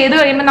ഇപ്പോൾ ചെയ്ത്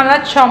കഴിയുമ്പോൾ നമ്മൾ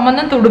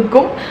ചുമന്നും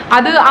തുടുക്കും,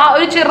 അത് ആ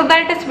ഒരു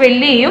ചെറുതായിട്ട്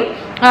സ്വെല്ല് ചെയ്യും.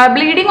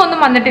 ബ്ലീഡിങ് ഒന്നും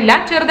വന്നിട്ടില്ല,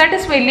 ചെറുതായിട്ട്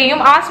സ്വെല്ല് ചെയ്യും.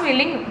 ആ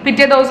സ്വെല്ലിങ്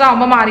പിറ്റേ ദിവസം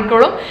ആകുമ്പോൾ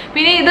മാറിക്കോളും.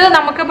 പിന്നെ ഇത്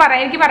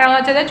എനിക്ക് പറയാമെന്ന്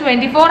വെച്ചാൽ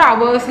 24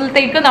 hours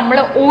നമ്മൾ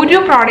ഒരു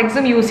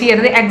പ്രോഡക്ട്സും യൂസ്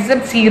ചെയ്യരുത്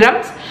എക്സെപ്റ്റ്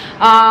സീറംസ്.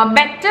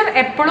 ബെറ്റർ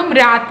എപ്പോഴും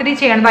രാത്രി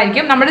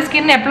ചെയ്യണതായിരിക്കും. നമ്മുടെ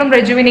സ്കിൻ എപ്പോഴും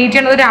റെജുവിനേറ്റ്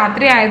ചെയ്യണത്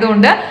രാത്രി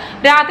ആയതുകൊണ്ട്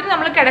രാത്രി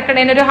നമ്മൾ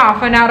കിടക്കണേന് ഒരു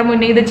 1/2 hour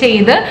മുന്നേ ഇത്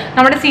ചെയ്ത്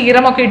നമ്മുടെ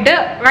സീറം ഒക്കെ ഇട്ട്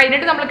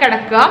കഴിഞ്ഞിട്ട് നമ്മൾ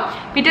കിടക്കുക.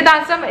 പിറ്റേ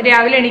ദിവസം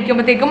രാവിലെ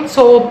എണീക്കുമ്പോഴത്തേക്കും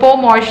സോപ്പോ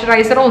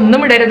മോയ്സ്ചറൈസറോ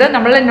ഒന്നും ഇടരുത്.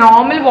 നമ്മൾ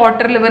നോർമൽ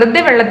വാട്ടറിൽ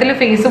വെറുതെ വെള്ളത്തിൽ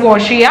ഫേസ്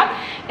വാഷ്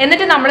ചെയ്യുക,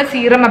 എന്നിട്ട് നമ്മൾ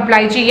സീറം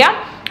അപ്ലൈ ചെയ്യാം.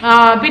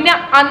 പിന്നെ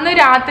അന്ന്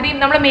രാത്രി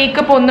നമ്മൾ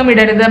മേക്കപ്പ് ഒന്നും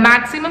ഇടരുത്.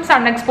 മാക്സിമം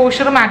സൺ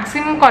എക്സ്പോഷർ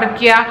മാക്സിമം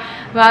കുറയ്ക്കുക.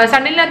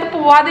 സണ്ണിനകത്ത്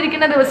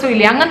പോവാതിരിക്കുന്ന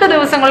ദിവസമില്ലേ, അങ്ങനത്തെ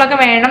ദിവസങ്ങളൊക്കെ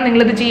വേണം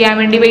നിങ്ങളിത് ചെയ്യാൻ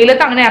വേണ്ടി.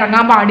 വെയിലത്ത് അങ്ങനെ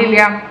ഇറങ്ങാൻ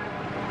പാടില്ല.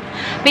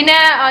 പിന്നെ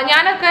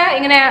ഞാനൊക്കെ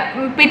ഇങ്ങനെ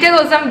പിറ്റേ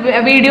ദിവസം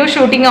വീഡിയോ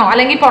ഷൂട്ടിങ്ങോ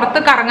അല്ലെങ്കിൽ പുറത്ത്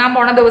കറങ്ങാൻ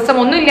പോണ ദിവസം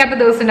ഒന്നും ഇല്ലാത്ത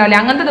ദിവസം ഉണ്ടാവില്ല,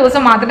 അങ്ങനത്തെ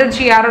ദിവസം മാത്രമേ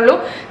ചെയ്യാറുള്ളൂ.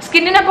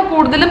 സ്കിന്നിനപ്പോൾ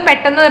കൂടുതലും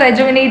പെട്ടെന്ന്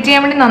റെജുവിനേറ്റ്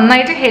ചെയ്യാൻ വേണ്ടി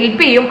നന്നായിട്ട്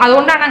ഹെൽപ്പ് ചെയ്യും.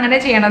 അതുകൊണ്ടാണ് അങ്ങനെ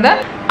ചെയ്യണത്.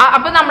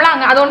 അപ്പോൾ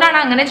അതുകൊണ്ടാണ്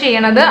അങ്ങനെ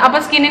ചെയ്യണത്. അപ്പോൾ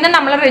സ്കിന്നിനെ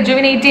നമ്മൾ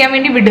റെജുവിനേറ്റ് ചെയ്യാൻ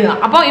വേണ്ടി വിടുക.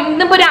 അപ്പോൾ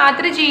ഇന്നിപ്പോൾ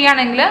രാത്രി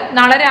ചെയ്യുകയാണെങ്കിൽ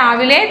നാളെ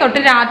രാവിലെ തൊട്ട്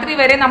രാത്രി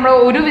വരെ നമ്മൾ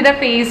ഒരുവിധ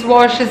ഫേസ്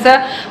വാഷസ്,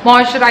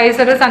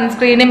 മോയ്സ്ചറൈസർ,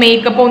 സൺസ്ക്രീന്,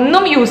 മേക്കപ്പ്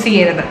ഒന്നും യൂസ്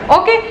ചെയ്യരുത്.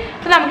 ഓക്കെ,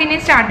 അപ്പോൾ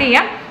നമുക്കിനി സ്റ്റാർട്ട്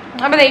ചെയ്യാം.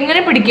 അപ്പോൾ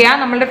എങ്ങനെ പിടിക്കുക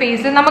നമ്മളുടെ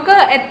ഫേസ്, നമുക്ക്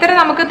എത്ര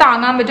നമുക്ക്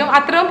താങ്ങാൻ പറ്റും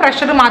അത്രയും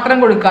പ്രഷർ മാത്രം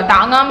കൊടുക്കുക.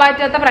 താങ്ങാൻ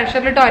പറ്റാത്ത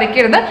പ്രഷറിലിട്ട്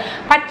ഉരയ്ക്കരുത്,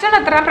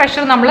 പറ്റുന്ന അത്ര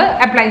പ്രഷർ നമ്മൾ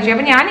അപ്ലൈ ചെയ്യുക.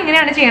 അപ്പോൾ ഞാൻ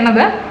ഇങ്ങനെയാണ്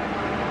ചെയ്യണത്.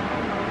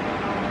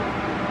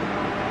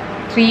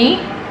 3,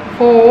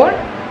 4,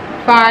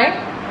 5,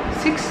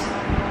 6,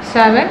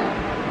 7,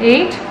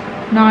 8,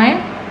 9,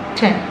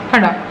 10.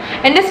 കണ്ടോ,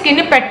 എൻ്റെ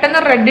സ്കിന്ന് പെട്ടെന്ന്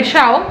റെഡിഷ്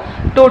ആവും.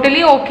 ടോട്ടലി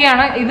ഓക്കെ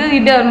ആണ്. ഇത് ഈ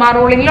ഡെർമാ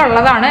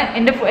റോളിങ്ങിലുള്ളതാണ്.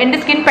 എൻ്റെ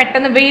സ്കിൻ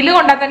പെട്ടെന്ന് വെയിൽ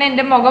കൊണ്ടാൽ തന്നെ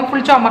എൻ്റെ മുഖം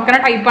ഫുൾ ചുമക്കുന്ന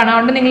ടൈപ്പാണ്.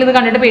 അതുകൊണ്ട് നിങ്ങൾ ഇത്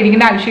കണ്ടിട്ട്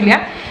പേടിക്കേണ്ട ആവശ്യമില്ല.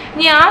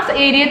 ഇനി ആ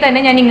ഏരിയയിൽ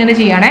തന്നെ ഞാൻ ഇങ്ങനെ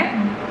ചെയ്യണേ.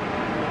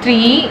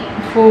 3,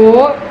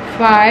 4,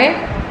 5,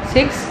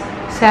 6,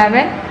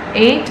 7,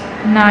 8,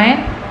 9,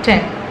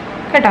 10.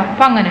 കേട്ടോ,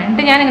 അപ്പം അങ്ങനെ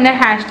എന്നിട്ട് ഞാൻ ഇങ്ങനെ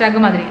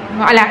 #, മാതിരി,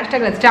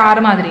 അല്ല സ്റ്റാർ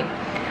മാതിരി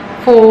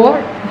 4,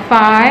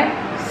 5,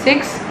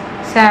 6,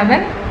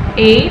 7,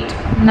 8,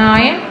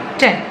 9,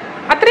 10.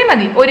 അത്രയും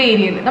മതി ഒരു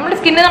ഏരിയയിൽ. നമ്മുടെ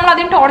സ്കിന്ന് നമ്മൾ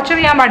അധികം ടോർച്ചർ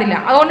ചെയ്യാൻ പാടില്ല.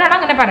 അതുകൊണ്ടാണ്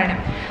അങ്ങനെ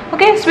പറയണത്.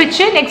 ഓക്കെ,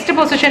 സ്വിച്ച് നെക്സ്റ്റ്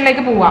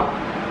പൊസിഷനിലേക്ക് പോവാം.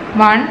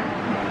 1,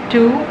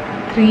 2,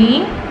 3,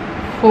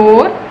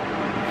 4,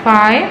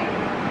 5,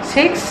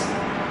 6,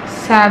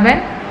 7,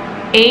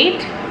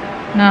 8,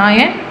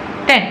 9,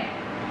 10.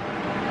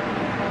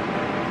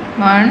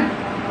 1,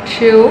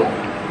 2,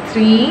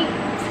 3,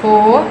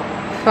 4,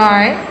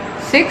 5,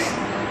 6,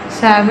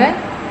 7,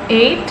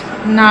 8,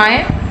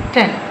 9,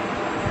 10.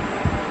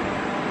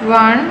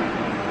 1,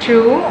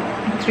 2,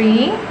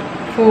 3,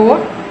 4,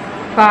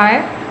 5,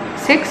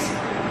 6,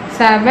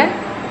 7,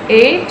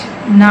 8,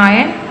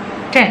 9,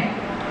 10.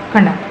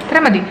 കണ്ട, ഇത്ര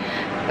മതി.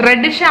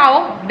 റെഡിഷ്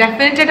ആവും,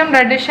 ഡെഫിനറ്റായിട്ടും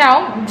റെഡിഷ്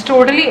ആവും. It's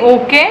totally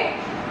okay.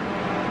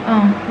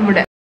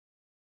 ഇവിടെ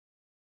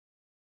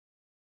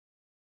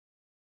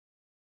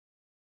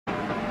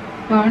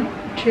 1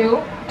 2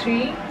 3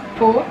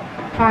 4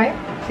 5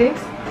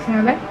 6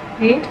 7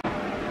 8.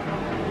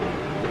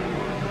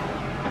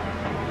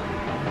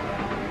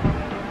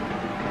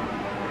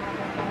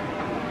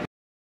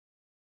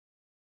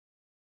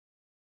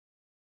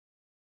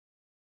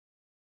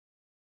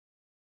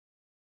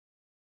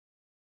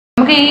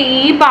 നമുക്ക്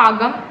ഈ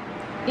ഭാഗം,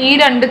 ഈ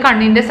രണ്ട്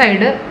കണ്ണിൻ്റെ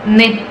സൈഡ്,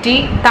 നെറ്റി,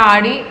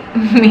 താടി,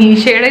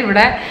 മീശയുടെ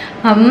ഇവിടെ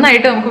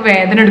നന്നായിട്ട് നമുക്ക്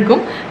വേദന എടുക്കും.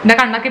 എൻ്റെ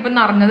കണ്ണൊക്കെ ഇപ്പം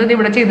നിറഞ്ഞത് ഇത്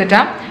ഇവിടെ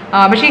ചെയ്തിട്ടാണ്.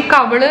 പക്ഷെ ഈ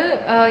കവിള്,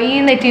 ഈ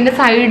നെറ്റിൻ്റെ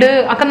സൈഡ്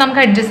ഒക്കെ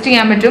നമുക്ക് അഡ്ജസ്റ്റ്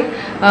ചെയ്യാൻ പറ്റും.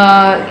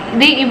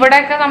 ഇത്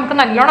ഇവിടെയൊക്കെ നമുക്ക്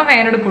നല്ലോണം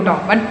വേദന എടുക്കും കേട്ടോ.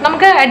 ബട്ട്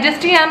നമുക്ക്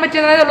അഡ്ജസ്റ്റ് ചെയ്യാൻ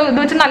പറ്റുന്നതേ ഉള്ളൂ. ഇത്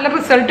വെച്ച് നല്ല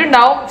റിസൾട്ട്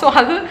ഉണ്ടാവും. സോ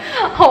അത്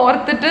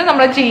ഓർത്തിട്ട്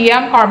നമ്മൾ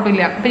ചെയ്യാൻ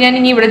കുഴപ്പമില്ല. ഇപ്പം ഞാൻ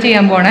ഇനി ഇവിടെ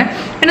ചെയ്യാൻ പോവാണ്.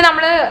 പിന്നെ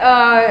നമ്മൾ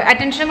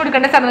അറ്റൻഷൻ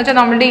കൊടുക്കേണ്ട സ്ഥലം എന്ന് വെച്ചാൽ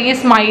നമ്മളുടെ ഈ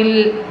സ്മൈൽ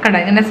കണ്ട,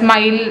 ഇങ്ങനെ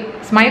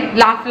സ്മൈൽ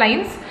ലാഫ്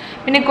ലൈൻസ്,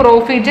 പിന്നെ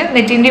ക്രോഫീറ്റ്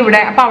നെറ്റിൻ്റെ ഇവിടെ.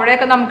 അപ്പോൾ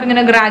അവിടെയൊക്കെ നമുക്ക്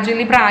ഇങ്ങനെ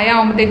ഗ്രാജുവലി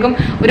പ്രായമാകുമ്പോഴത്തേക്കും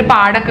ഒരു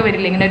പാടൊക്കെ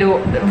വരില്ലേ, ഇങ്ങനെ ഒരു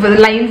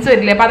ലൈൻസ്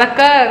വരില്ലേ, അപ്പോൾ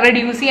അതൊക്കെ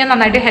റെഡ്യൂസ് ചെയ്യാൻ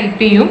നന്നായിട്ട്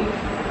ഹെൽപ്പ് ചെയ്യും.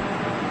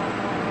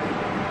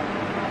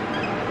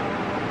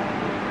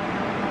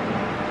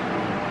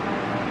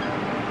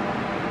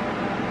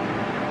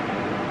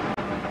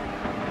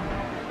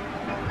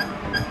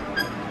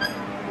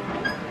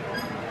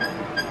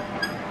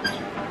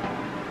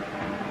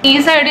 ഈ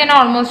സൈഡ് ഞാൻ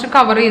ഓൾമോസ്റ്റ്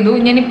കവർ ചെയ്തു.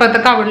 ഞാൻ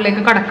ഇപ്പോഴത്തെ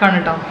കവറിലേക്ക് കടക്കാണ്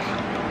കേട്ടോ.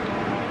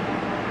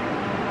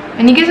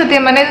 എനിക്ക്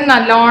സത്യം പറഞ്ഞാൽ ഇത്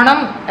നല്ലോണം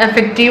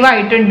എഫക്റ്റീവ്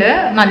ആയിട്ടുണ്ട്.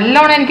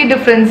 നല്ലോണം എനിക്ക്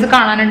ഡിഫറൻസ്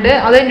കാണാനുണ്ട്.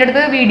 അത് എൻ്റെ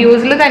അടുത്ത്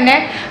വീഡിയോസിൽ തന്നെ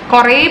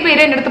കുറേ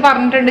പേര് എൻ്റെ അടുത്ത്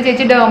പറഞ്ഞിട്ടുണ്ട്,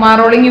 ചേച്ചി ഡെർമാ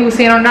റോളിങ് യൂസ്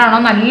ചെയ്യുന്നതുകൊണ്ടാണോ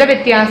നല്ല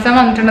വ്യത്യാസം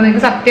വന്നിട്ടുണ്ട്.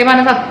 എനിക്ക് സത്യം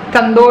പറഞ്ഞാൽ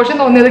സന്തോഷം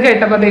തോന്നിയത്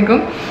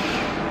കേട്ടപ്പോഴത്തേക്കും.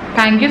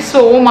 Thank you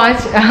so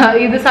much.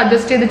 ഇത്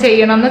സജസ്റ്റ് ചെയ്ത്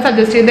ചെയ്യണമെന്ന്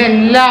സജസ്റ്റ് ചെയ്ത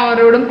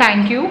എല്ലാവരോടും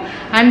താങ്ക് യു.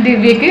 ആൻഡ്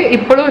ദിവ്യക്ക്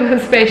ഇപ്പോഴും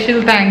ഒരു സ്പെഷ്യൽ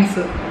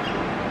താങ്ക്സ്.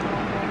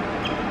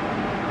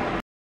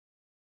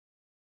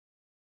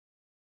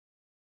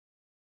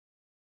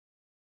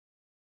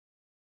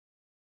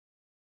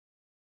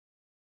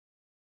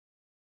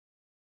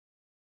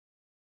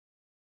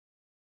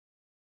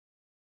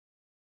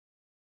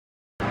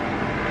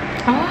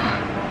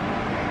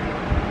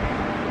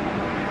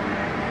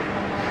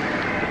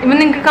 ഇപ്പം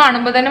നിങ്ങൾക്ക്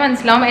കാണുമ്പോൾ തന്നെ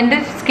മനസ്സിലാവും എൻ്റെ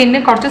സ്കിന്ന്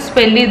കുറച്ച്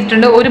സ്പെല്ല്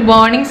ചെയ്തിട്ടുണ്ട്. ഒരു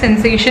ബേണിങ്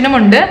സെൻസേഷനും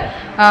ഉണ്ട്.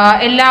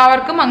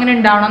 എല്ലാവർക്കും അങ്ങനെ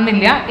ഉണ്ടാവണം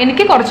എന്നില്ല.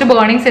 എനിക്ക് കുറച്ച്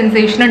ബേണിങ്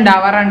സെൻസേഷൻ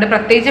ഉണ്ടാവാറുണ്ട്.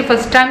 പ്രത്യേകിച്ച്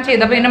ഫസ്റ്റ് ടൈം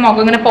ചെയ്തപ്പോൾ എൻ്റെ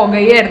മുഖം ഇങ്ങനെ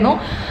പുകയായിരുന്നു.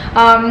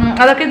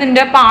 അതൊക്കെ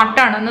ഇതിൻ്റെ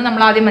പാർട്ടാണെന്ന്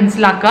നമ്മൾ ആദ്യം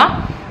മനസ്സിലാക്കുക.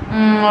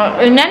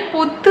 ഞാൻ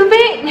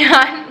പൊതുവേ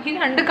ഈ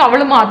രണ്ട്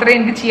കവള് മാത്രമേ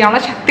എനിക്ക് ചെയ്യാനുള്ള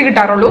ശക്തി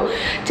കിട്ടാറുള്ളൂ.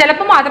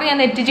 ചിലപ്പോൾ മാത്രമേ ഞാൻ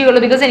നെറ്റ് ചെയ്യുള്ളൂ.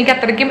 ബിക്കോസ് എനിക്ക്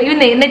അത്രയ്ക്കും ഈ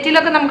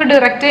നെറ്റിലൊക്കെ നമുക്ക്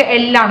ഡയറക്റ്റ്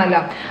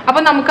എല്ലാണല്ലോ.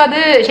 അപ്പം നമുക്കത്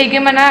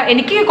ശരിക്കും പറഞ്ഞാൽ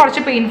എനിക്ക്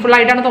കുറച്ച് പെയിൻഫുൾ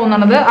ആയിട്ടാണ്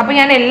തോന്നുന്നത്. അപ്പം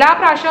ഞാൻ എല്ലാ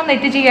പ്രാവശ്യവും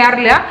നെറ്റ്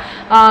ചെയ്യാറില്ല.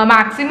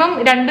 മാക്സിമം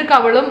രണ്ട്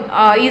കവളും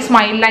ഈ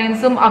സ്മൈൽ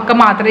ലൈൻസും ഒക്കെ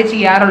മാത്രമേ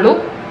ചെയ്യാറുള്ളൂ.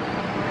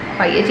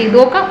 പയ്യെ ചെയ്തു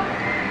നോക്കാം.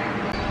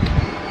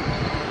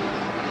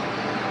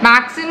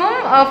 മാക്സിമം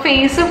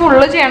ഫേസ്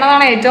ഫുള്ള്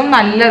ചെയ്യണതാണ് ഏറ്റവും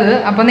നല്ലത്.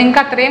 അപ്പം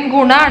നിങ്ങൾക്ക് അത്രയും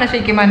ഗുണമാണ്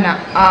ശരിക്കും പറഞ്ഞാൽ.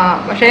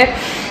 പക്ഷേ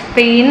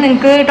പെയിൻ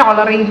നിങ്ങൾക്ക്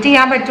ടോളറേറ്റ്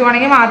ചെയ്യാൻ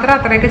പറ്റുവാണെങ്കിൽ മാത്രം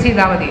അത്രയൊക്കെ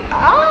ചെയ്താൽ മതി.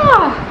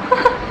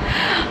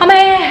 അമ്മേ,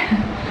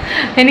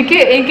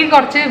 എനിക്ക്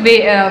കുറച്ച്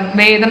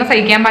വേദന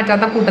സഹിക്കാൻ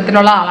പറ്റാത്ത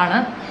കൂട്ടത്തിലുള്ള ആളാണ്.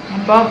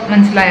 അപ്പോൾ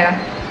മനസ്സിലായ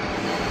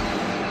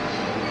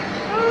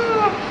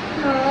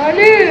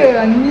 4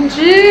 5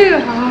 6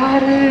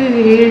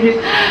 7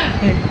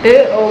 8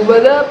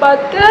 9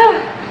 10.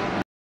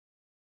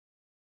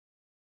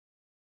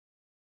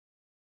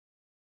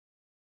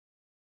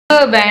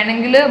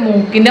 വേണമെങ്കിൽ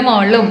മൂക്കിൻ്റെ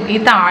മുകളിലും ഈ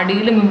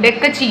താടിയിലും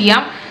ഇവിടെയൊക്കെ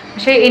ചെയ്യാം.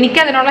 പക്ഷെ എനിക്ക്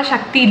അതിനുള്ള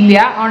ശക്തി ഇല്ല.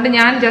 അതുകൊണ്ട്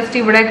ഞാൻ ജസ്റ്റ്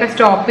ഇവിടെയൊക്കെ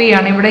സ്റ്റോപ്പ്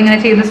ചെയ്യാണ്. ഇവിടെ ഇങ്ങനെ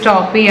ചെയ്ത്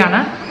സ്റ്റോപ്പ്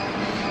ചെയ്യാണ്.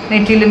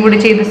 നെറ്റിയിലും കൂടി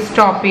ചെയ്ത്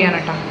സ്റ്റോപ്പ് ചെയ്യാണ്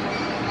കേട്ടോ.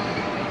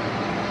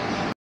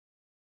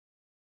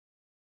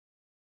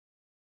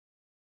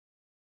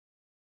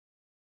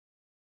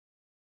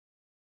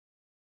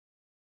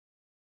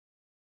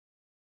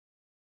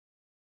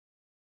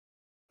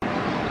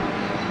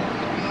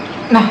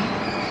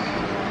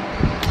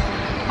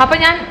 അപ്പം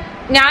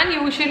ഞാൻ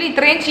യൂഷ്വലി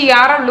ഇത്രയും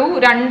ചെയ്യാറുള്ളൂ.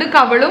 രണ്ട്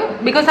കവളും,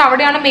 ബിക്കോസ്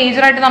അവിടെയാണ്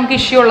മേജറായിട്ട് നമുക്ക്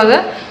ഇഷ്യൂ ഉള്ളത്.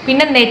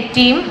 പിന്നെ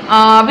നെറ്റിയും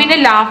പിന്നെ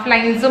ലാഫ്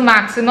ലൈൻസും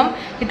മാക്സിമം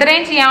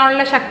ഇത്രയും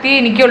ചെയ്യാനുള്ള ശക്തി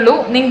എനിക്കുള്ളൂ.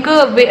 നിങ്ങൾക്ക്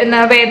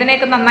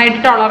വേദനയൊക്കെ നന്നായിട്ട്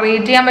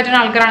ടോളറേറ്റ് ചെയ്യാൻ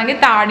പറ്റുന്ന ആൾക്കാരാണെങ്കിൽ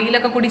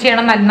താടിയിലൊക്കെ കൂടി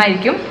ചെയ്യണം,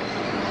 നന്നായിരിക്കും.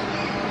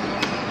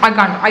 I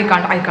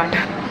can't.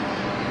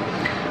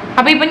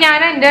 അപ്പോൾ ഇപ്പം ഞാൻ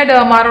എൻ്റെ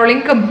ഡെർമാ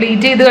റോളിങ്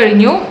കംപ്ലീറ്റ് ചെയ്ത്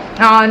കഴിഞ്ഞു.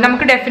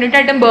 നമുക്ക് ഡെഫിനറ്റ്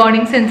ആയിട്ടും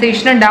ബേണിങ്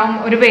സെൻസേഷൻ ഉണ്ടാവും,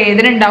 ഒരു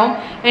വേദന ഉണ്ടാവും.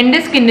 എൻ്റെ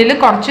സ്കിന്നിൽ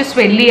കുറച്ച്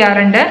സ്വെല്ല്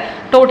ചെയ്യാറുണ്ട്.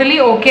 ടോട്ടലി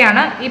ഓക്കെ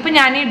ആണ്. ഇപ്പം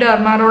ഞാൻ ഈ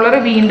ഡെർമാ റോളർ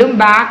വീണ്ടും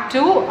ബാക്ക്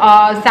ടു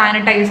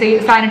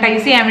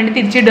സാനിറ്റൈസ് ചെയ്യാൻ വേണ്ടി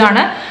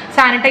തിരിച്ചിടുകയാണ്.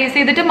 സാനിറ്റൈസ്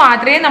ചെയ്തിട്ട്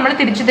മാത്രമേ നമ്മൾ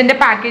തിരിച്ചതിൻ്റെ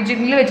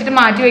പാക്കേജിങ്ങിൽ വെച്ചിട്ട്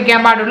മാറ്റി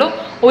വെക്കാൻ പാടുള്ളൂ.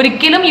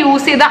 ഒരിക്കലും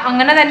യൂസ് ചെയ്ത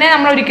അങ്ങനെ തന്നെ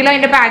നമ്മൾ ഒരിക്കലും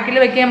അതിൻ്റെ പാക്കിൽ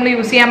വെക്കാൻ നമ്മൾ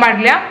യൂസ് ചെയ്യാൻ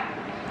പാടില്ല.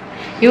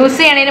 യൂസ്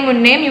ചെയ്യണതിന്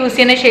മുന്നേയും യൂസ്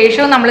ചെയ്യുന്ന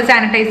ശേഷവും നമ്മൾ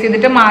സാനിറ്റൈസ്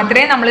ചെയ്തിട്ട്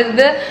മാത്രമേ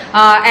നമ്മളിത്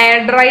എയർ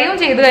ഡ്രൈയും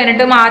ചെയ്ത്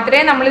കഴിഞ്ഞിട്ട്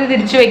മാത്രമേ നമ്മളിത്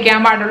തിരിച്ചു വെക്കാൻ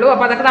പാടുള്ളൂ.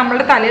 അപ്പോൾ അതൊക്കെ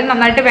നമ്മളുടെ തലയിൽ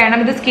നന്നായിട്ട് വേണം.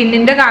 ഇത്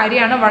സ്കിന്നിൻ്റെ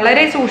കാര്യമാണ്,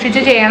 വളരെ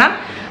സൂക്ഷിച്ച് ചെയ്യണം.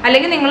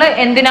 അല്ലെങ്കിൽ നിങ്ങൾ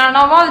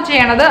എന്തിനാണോ അത്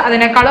ചെയ്യണത്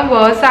അതിനേക്കാളും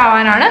വേഴ്സ്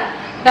ആവാനാണ്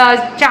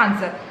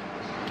ചാൻസ്.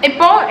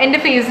 ഇപ്പോൾ എൻ്റെ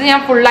ഫേസ് ഞാൻ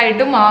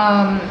ഫുള്ളായിട്ടും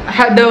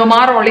ഡെർമാ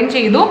റോളിങ്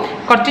ചെയ്തു.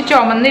 കുറച്ച്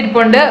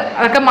ചുമന്നിരിപ്പുണ്ട്,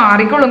 അതൊക്കെ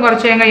മാറിക്കൊള്ളും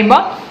കുറച്ച് നേരം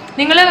കഴിയുമ്പോൾ.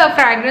 നിങ്ങൾ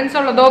ഫ്രാഗ്രൻസ്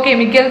ഉള്ളതോ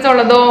കെമിക്കൽസ്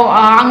ഉള്ളതോ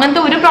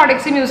അങ്ങനത്തെ ഒരു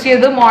പ്രോഡക്ട്സും യൂസ്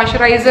ചെയ്ത്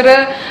മോയ്സ്ചറൈസർ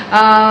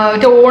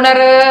ടോണർ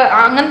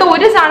അങ്ങനത്തെ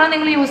ഒരു സാധനം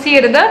നിങ്ങൾ യൂസ്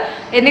ചെയ്യരുത്.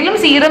 എന്തെങ്കിലും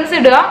സീറംസ്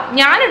ഇടുക.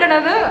 ഞാൻ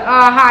ഇടുന്നത്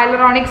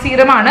ഹൈലറോണിക്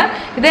സീറമാണ്.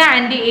 ഇത്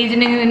ആന്റി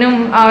ഏജിങ്ങിനും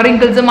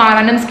റിങ്കിൾസ്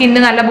മാറാനും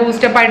സ്കിന്ന് നല്ല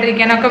ബൂസ്റ്റപ്പ്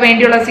ആയിട്ടിരിക്കാനൊക്കെ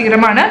വേണ്ടിയുള്ള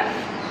സീറമാണ്.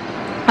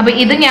 അപ്പോൾ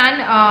ഇത് ഞാൻ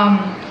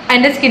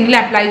എൻ്റെ സ്കിന്നിൽ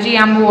അപ്ലൈ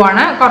ചെയ്യാൻ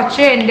പോവാണ്.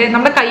 കുറച്ച്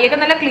നമ്മുടെ കൈയൊക്കെ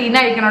നല്ല ക്ലീൻ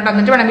ആയിരിക്കണം കേട്ടോ,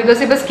 എന്നിട്ട് വേണം.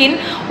 ബിക്കോസ് ഇപ്പോൾ സ്കിൻ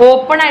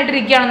ഓപ്പൺ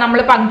ആയിട്ടിരിക്കുകയാണ് നമ്മൾ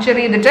പങ്ക്ചർ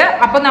ചെയ്തിട്ട്.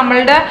 അപ്പോൾ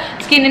നമ്മളുടെ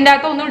സ്കിന്നിൻ്റെ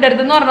അകത്ത് ഒന്നും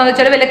ഇടരുതെന്ന് പറഞ്ഞത്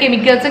വെച്ചാൽ വല്ല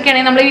കെമിക്കൽസ് ഒക്കെ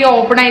ആണെങ്കിൽ നമ്മൾ ഈ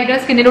ഓപ്പൺ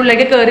ആയിരിക്കുന്ന സ്കിന്നിൻ്റെ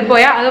ഉള്ളിലേക്ക്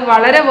കയറിപ്പോയാൽ അത്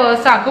വളരെ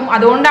വേഴ്സ് ആക്കും.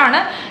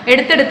 അതുകൊണ്ടാണ്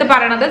എടുത്തെടുത്ത്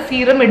പറയണത്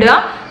സീറം ഇടുക.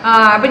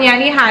 അപ്പോൾ ഞാൻ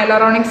ഈ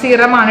ഹൈലറോണിക്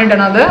സീറമാണ്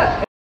ഇടുന്നത്.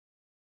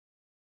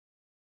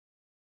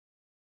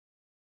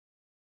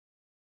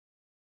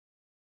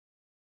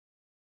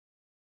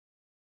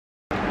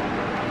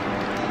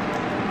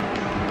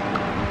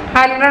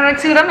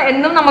 ഹൈലറോണിക് സീറം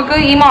എന്നും നമുക്ക്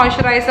ഈ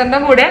മോയ്സ്ചറൈസറിൻ്റെ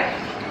കൂടെ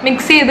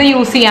മിക്സ് ചെയ്ത്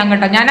യൂസ് ചെയ്യാൻ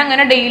കേട്ടോ. ഞാൻ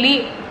അങ്ങനെ ഡെയിലി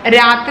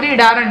രാത്രി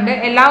ഇടാറുണ്ട്.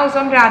 എല്ലാ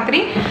ദിവസവും രാത്രി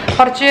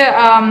കുറച്ച്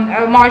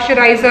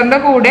മോയ്സ്ചറൈസറിൻ്റെ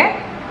കൂടെ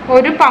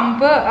ഒരു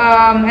പമ്പ്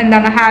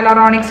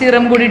ഹൈലറോണിക്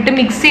സീറം കൂടി ഇട്ട്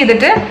മിക്സ്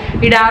ചെയ്തിട്ട്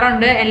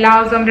ഇടാറുണ്ട് എല്ലാ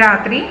ദിവസവും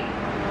രാത്രി.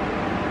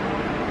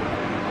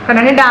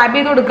 കാരണം ഡാബ്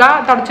ചെയ്ത് കൊടുക്കുക,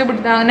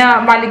 അങ്ങനെ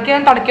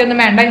വലിക്കാൻ തുടയ്ക്കൊന്നും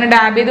വേണ്ട, ഇങ്ങനെ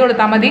ഡാബ് ചെയ്ത്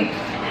കൊടുത്താൽ മതി.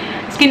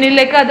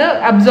 സ്കിന്നിലേക്ക് അത്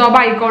അബ്സോർബ്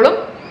ആയിക്കോളും.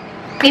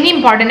 ഇനി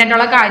ഇമ്പോർട്ടൻ്റ്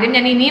ആയിട്ടുള്ള കാര്യം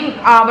ഞാൻ ഇനിയും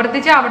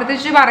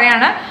ആവർത്തിച്ച്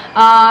പറയാണ്.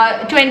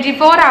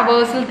 24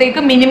 hours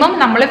മിനിമം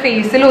നമ്മൾ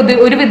ഫേസിൽ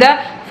ഒരുവിധ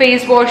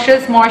face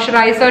washes,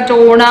 moisturiser,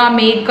 toner,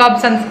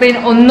 makeup, sunscreen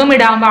ഒന്നും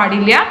ഇടാൻ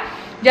പാടില്ല.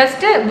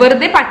 ജസ്റ്റ്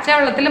വെറുതെ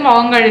പച്ചവെള്ളത്തിൽ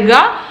മുഖം കഴുകുക,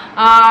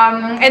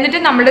 എന്നിട്ട്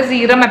നമ്മുടെ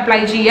സീറം അപ്ലൈ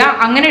ചെയ്യുക,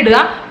 അങ്ങനെ ഇടുക.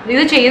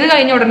 ഇത് ചെയ്ത്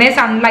കഴിഞ്ഞ ഉടനെ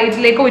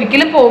സൺലൈറ്റിലേക്ക്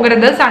ഒരിക്കലും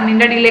പോകരുത്,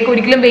 സണ്ണിൻ്റെ അടിയിലേക്ക്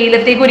ഒരിക്കലും,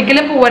 വെയിലത്തേക്ക്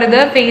ഒരിക്കലും പോകരുത്.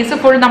 ഫേസ്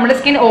ഫുൾ നമ്മുടെ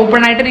സ്കിൻ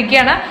ഓപ്പൺ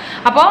ആയിട്ടിരിക്കുകയാണ്.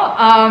 അപ്പോൾ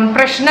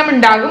പ്രശ്നം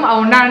ഉണ്ടാകും.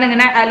 അതുകൊണ്ടാണ്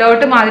ഇങ്ങനെ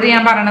അലേർട്ട് മാതിരി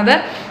ഞാൻ പറയണത്.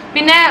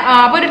 പിന്നെ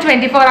അപ്പോൾ ഒരു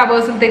 24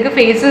 hours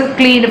ഫേസ്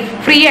ക്ലീൻ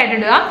ഫ്രീ ആയിട്ട്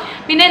ഇടുക.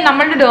 പിന്നെ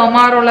നമ്മളുടെ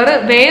ഡെർമാ റോളർ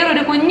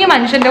വേറൊരു കുഞ്ഞു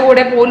മനുഷ്യൻ്റെ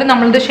കൂടെ പോലും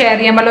നമ്മളിത് ഷെയർ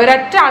ചെയ്യാൻ പാടില്ല.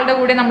 ഒരൊറ്റ ആളുടെ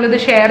കൂടെ നമ്മളിത്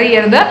ഷെയർ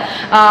ചെയ്യരുത്.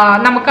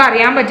 നമുക്ക്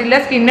അറിയാൻ പറ്റില്ല,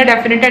 സ്കിന്ന്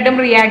ഡെഫിനറ്റായിട്ടും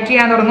റിയാക്ട്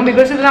ചെയ്യാൻ തുടങ്ങും.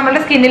 ബിക്കോസ് ഇത്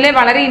നമ്മുടെ സ്കിന്നിൽ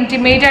വളരെ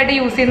ഇൻറ്റിമേറ്റ് ആയിട്ട്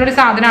യൂസ് ചെയ്യുന്ന ഒരു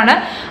സാധനമാണ്.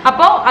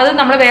 അപ്പോൾ അത്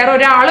നമ്മൾ വേറെ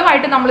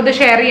ഒരാളുമായിട്ട് നമ്മളിത്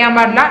ഷെയർ ചെയ്യാൻ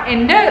പാടില്ല.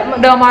 എൻ്റെ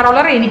ഡെർമാ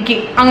റോളർ എനിക്ക്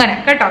അങ്ങനെ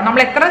കേട്ടോ.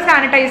 നമ്മൾ എത്ര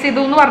സാനിറ്റൈസ്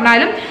ചെയ്തു എന്ന്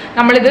പറഞ്ഞാലും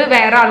നമ്മളിത്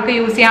വേറെ ആൾക്ക്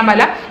യൂസ് ചെയ്യാൻ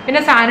പാടില്ല.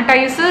 പിന്നെ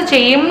സാനിറ്റൈസ്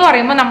ചെയ്യും എന്ന്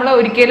പറയുമ്പോൾ നമ്മൾ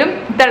ഒരിക്കലും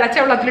തിളച്ച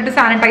വെള്ളത്തിലിട്ട്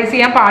സാനിറ്റൈസ്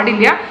ചെയ്യാൻ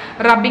പാടില്ല.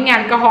 റബ്ബിങ്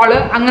ആൽക്കഹോൾ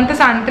അങ്ങനത്തെ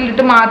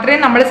സാധനത്തിലിട്ട് മാത്രമേ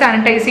നമ്മൾ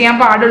സാനിറ്റൈസ് ചെയ്യാൻ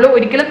പാടുള്ളൂ.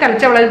 ഒരിക്കലും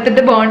തിളച്ച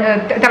വെള്ളത്തിലിട്ട്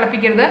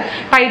തിളപ്പിക്കരുത്.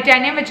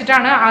 ടൈറ്റാനിയം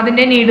വെച്ചിട്ടാണ്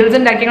അതിൻ്റെ നീഡിൽസ്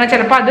ഉണ്ടാക്കിയത്.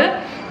 ചിലപ്പോൾ അത്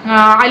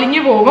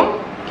അലിഞ്ഞു പോകും.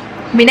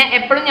 പിന്നെ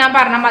എപ്പോഴും ഞാൻ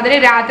പറഞ്ഞ മാതിരി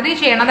രാത്രി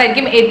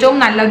ചെയ്യണതായിരിക്കും ഏറ്റവും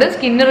നല്ലത്.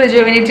 സ്കിന്ന്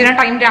റിജുവനേറ്റ് ചെയ്യുന്ന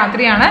ടൈം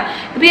രാത്രിയാണ്.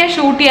 ഇത് ഞാൻ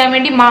ഷൂട്ട് ചെയ്യാൻ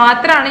വേണ്ടി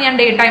മാത്രമാണ് ഞാൻ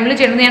ഡേ ടൈമിൽ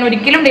ചെയ്യുന്നത്. ഞാൻ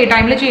ഒരിക്കലും ഡേ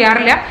ടൈമിൽ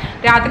ചെയ്യാറില്ല.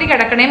 രാത്രി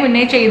കിടക്കണേ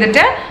മുന്നേ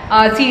ചെയ്തിട്ട്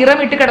സീറം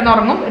ഇട്ട്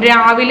കിടന്നുറങ്ങും.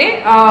 രാവിലെ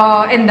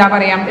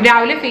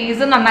രാവിലെ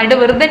ഫേസ് നന്നായിട്ട്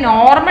വെറുതെ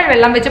നോർമൽ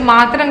വെള്ളം വെച്ച്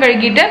മാത്രം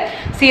കഴുകിയിട്ട്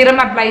സീറം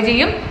അപ്ലൈ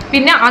ചെയ്യും.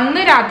 പിന്നെ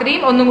അന്ന്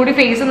രാത്രിയും ഒന്നും കൂടി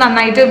ഫേസ്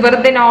നന്നായിട്ട്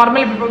വെറുതെ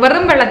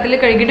വെറും വെള്ളത്തിൽ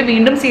കഴുകിയിട്ട്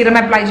വീണ്ടും സീറം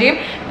അപ്ലൈ ചെയ്യും.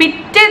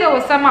 പിറ്റേ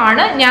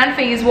ദിവസമാണ് ഞാൻ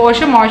ഫേസ്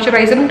വാഷും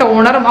മോയ്സ്ചറൈസറും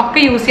ടോണറും ഒക്കെ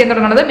യൂസ് ചെയ്യാൻ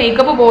തുടങ്ങുന്നത്.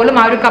 മേക്കപ്പ് പോലും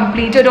ആ ഒരു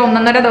കംപ്ലീറ്റ് ഒരു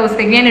 1.5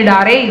 ദിവസത്തേക്ക് ഞാൻ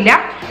ഇടാറേ ഇല്ല.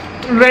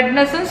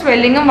 റെഡ്നെസ്സും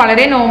സ്വെല്ലിങ്ങും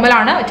വളരെ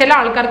നോർമലാണ്. ചില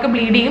ആൾക്കാർക്ക്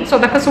ബ്ലീഡ് ചെയ്യും. സോ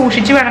അതൊക്കെ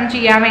സൂക്ഷിച്ച് വേണം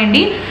ചെയ്യാൻ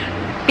വേണ്ടി.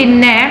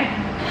 പിന്നെ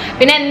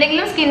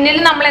എന്തെങ്കിലും സ്കിന്നിൽ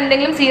നമ്മൾ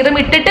എന്തെങ്കിലും സീറം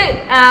ഇട്ടിട്ട്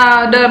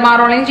ഡെർമാ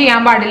റോളിങ്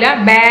ചെയ്യാൻ പാടില്ല.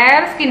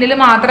 ബെയർ സ്കിന്നിൽ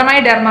മാത്രമായി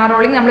ഡെർമാ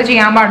റോളിങ് നമ്മൾ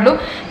ചെയ്യാൻ പാടുള്ളൂ.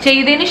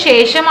 ചെയ്തതിന്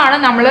ശേഷമാണ്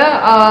നമ്മൾ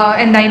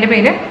അതിൻ്റെ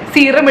പേര്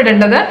സീറം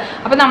ഇടേണ്ടത്.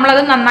 അപ്പോൾ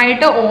നമ്മളത്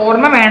നന്നായിട്ട്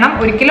ഓർമ്മ വേണം.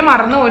 ഒരിക്കലും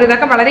മറന്നു പോലും.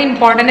 ഇതൊക്കെ വളരെ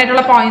ഇമ്പോർട്ടൻ്റ്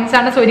ആയിട്ടുള്ള പോയിന്റ്സ്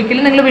ആണ്. സോ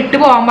ഒരിക്കലും നിങ്ങൾ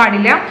വിട്ടുപോകാൻ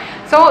പാടില്ല.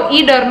 സോ ഈ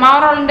ഡെർമാ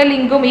റോളിൻ്റെ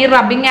ലിങ്കും ഈ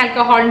റബ്ബിങ്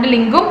ആൽക്കഹോളിൻ്റെ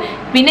ലിങ്കും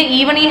പിന്നെ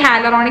ഈവൻ ഈ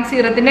ഹൈലറോണിക്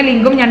സീറത്തിൻ്റെ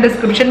ലിങ്കും ഞാൻ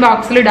ഡിസ്ക്രിപ്ഷൻ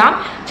ബോക്സിൽ ഇടാം.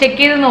 ചെക്ക്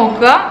ചെയ്ത്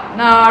നോക്കുക.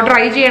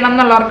 ട്രൈ ചെയ്യണം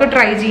എന്നുള്ളവർക്ക്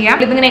ട്രൈ ചെയ്യാം.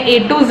 ഇതിങ്ങനെ A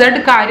to Z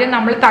കാര്യം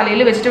നമ്മൾ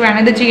തലയിൽ വെച്ചിട്ട് വേണം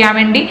ഇത് ചെയ്യാൻ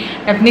വേണ്ടി.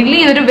 ഡെഫിനറ്റ്ലി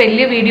ഇതൊരു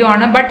വലിയ വീഡിയോ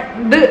ആണ്. ബട്ട്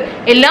ഇത്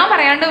എല്ലാം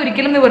പറയാണ്ട്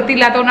ഒരിക്കലും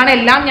നിവൃത്തിയില്ലാത്തതുകൊണ്ടാണ്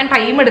എല്ലാം ഞാൻ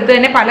ടൈം എടുത്ത്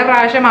തന്നെ പല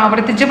പ്രാവശ്യം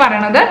ആവർത്തിച്ച്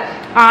പറയണത്.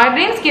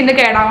 ആരുടെയും സ്കിന്ന്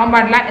കേടാവാൻ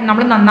പാടില്ല.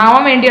 നമ്മൾ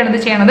നന്നാവാൻ വേണ്ടിയാണ്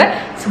ഇത് ചെയ്യണത്.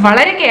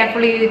 വളരെ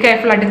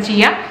കെയർഫുൾ ആയിട്ട്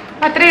ചെയ്യാം.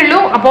 അത്രേ ഉള്ളൂ.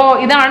 അപ്പോൾ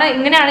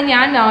ഇങ്ങനെയാണ്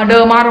ഞാൻ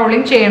ഡെർമാ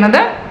റോളിങ്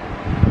ചെയ്യണത്.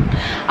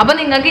 അപ്പോൾ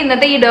നിങ്ങൾക്ക്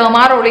ഇന്നത്തെ ഈ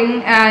ഡെർമാ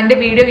റോളിംഗ്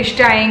വീഡിയോ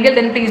ഇഷ്ടമായെങ്കിൽ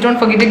then please don't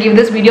forget to give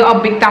this video a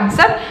big thumbs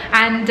up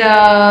and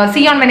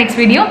see you on my next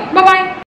video. Bye bye.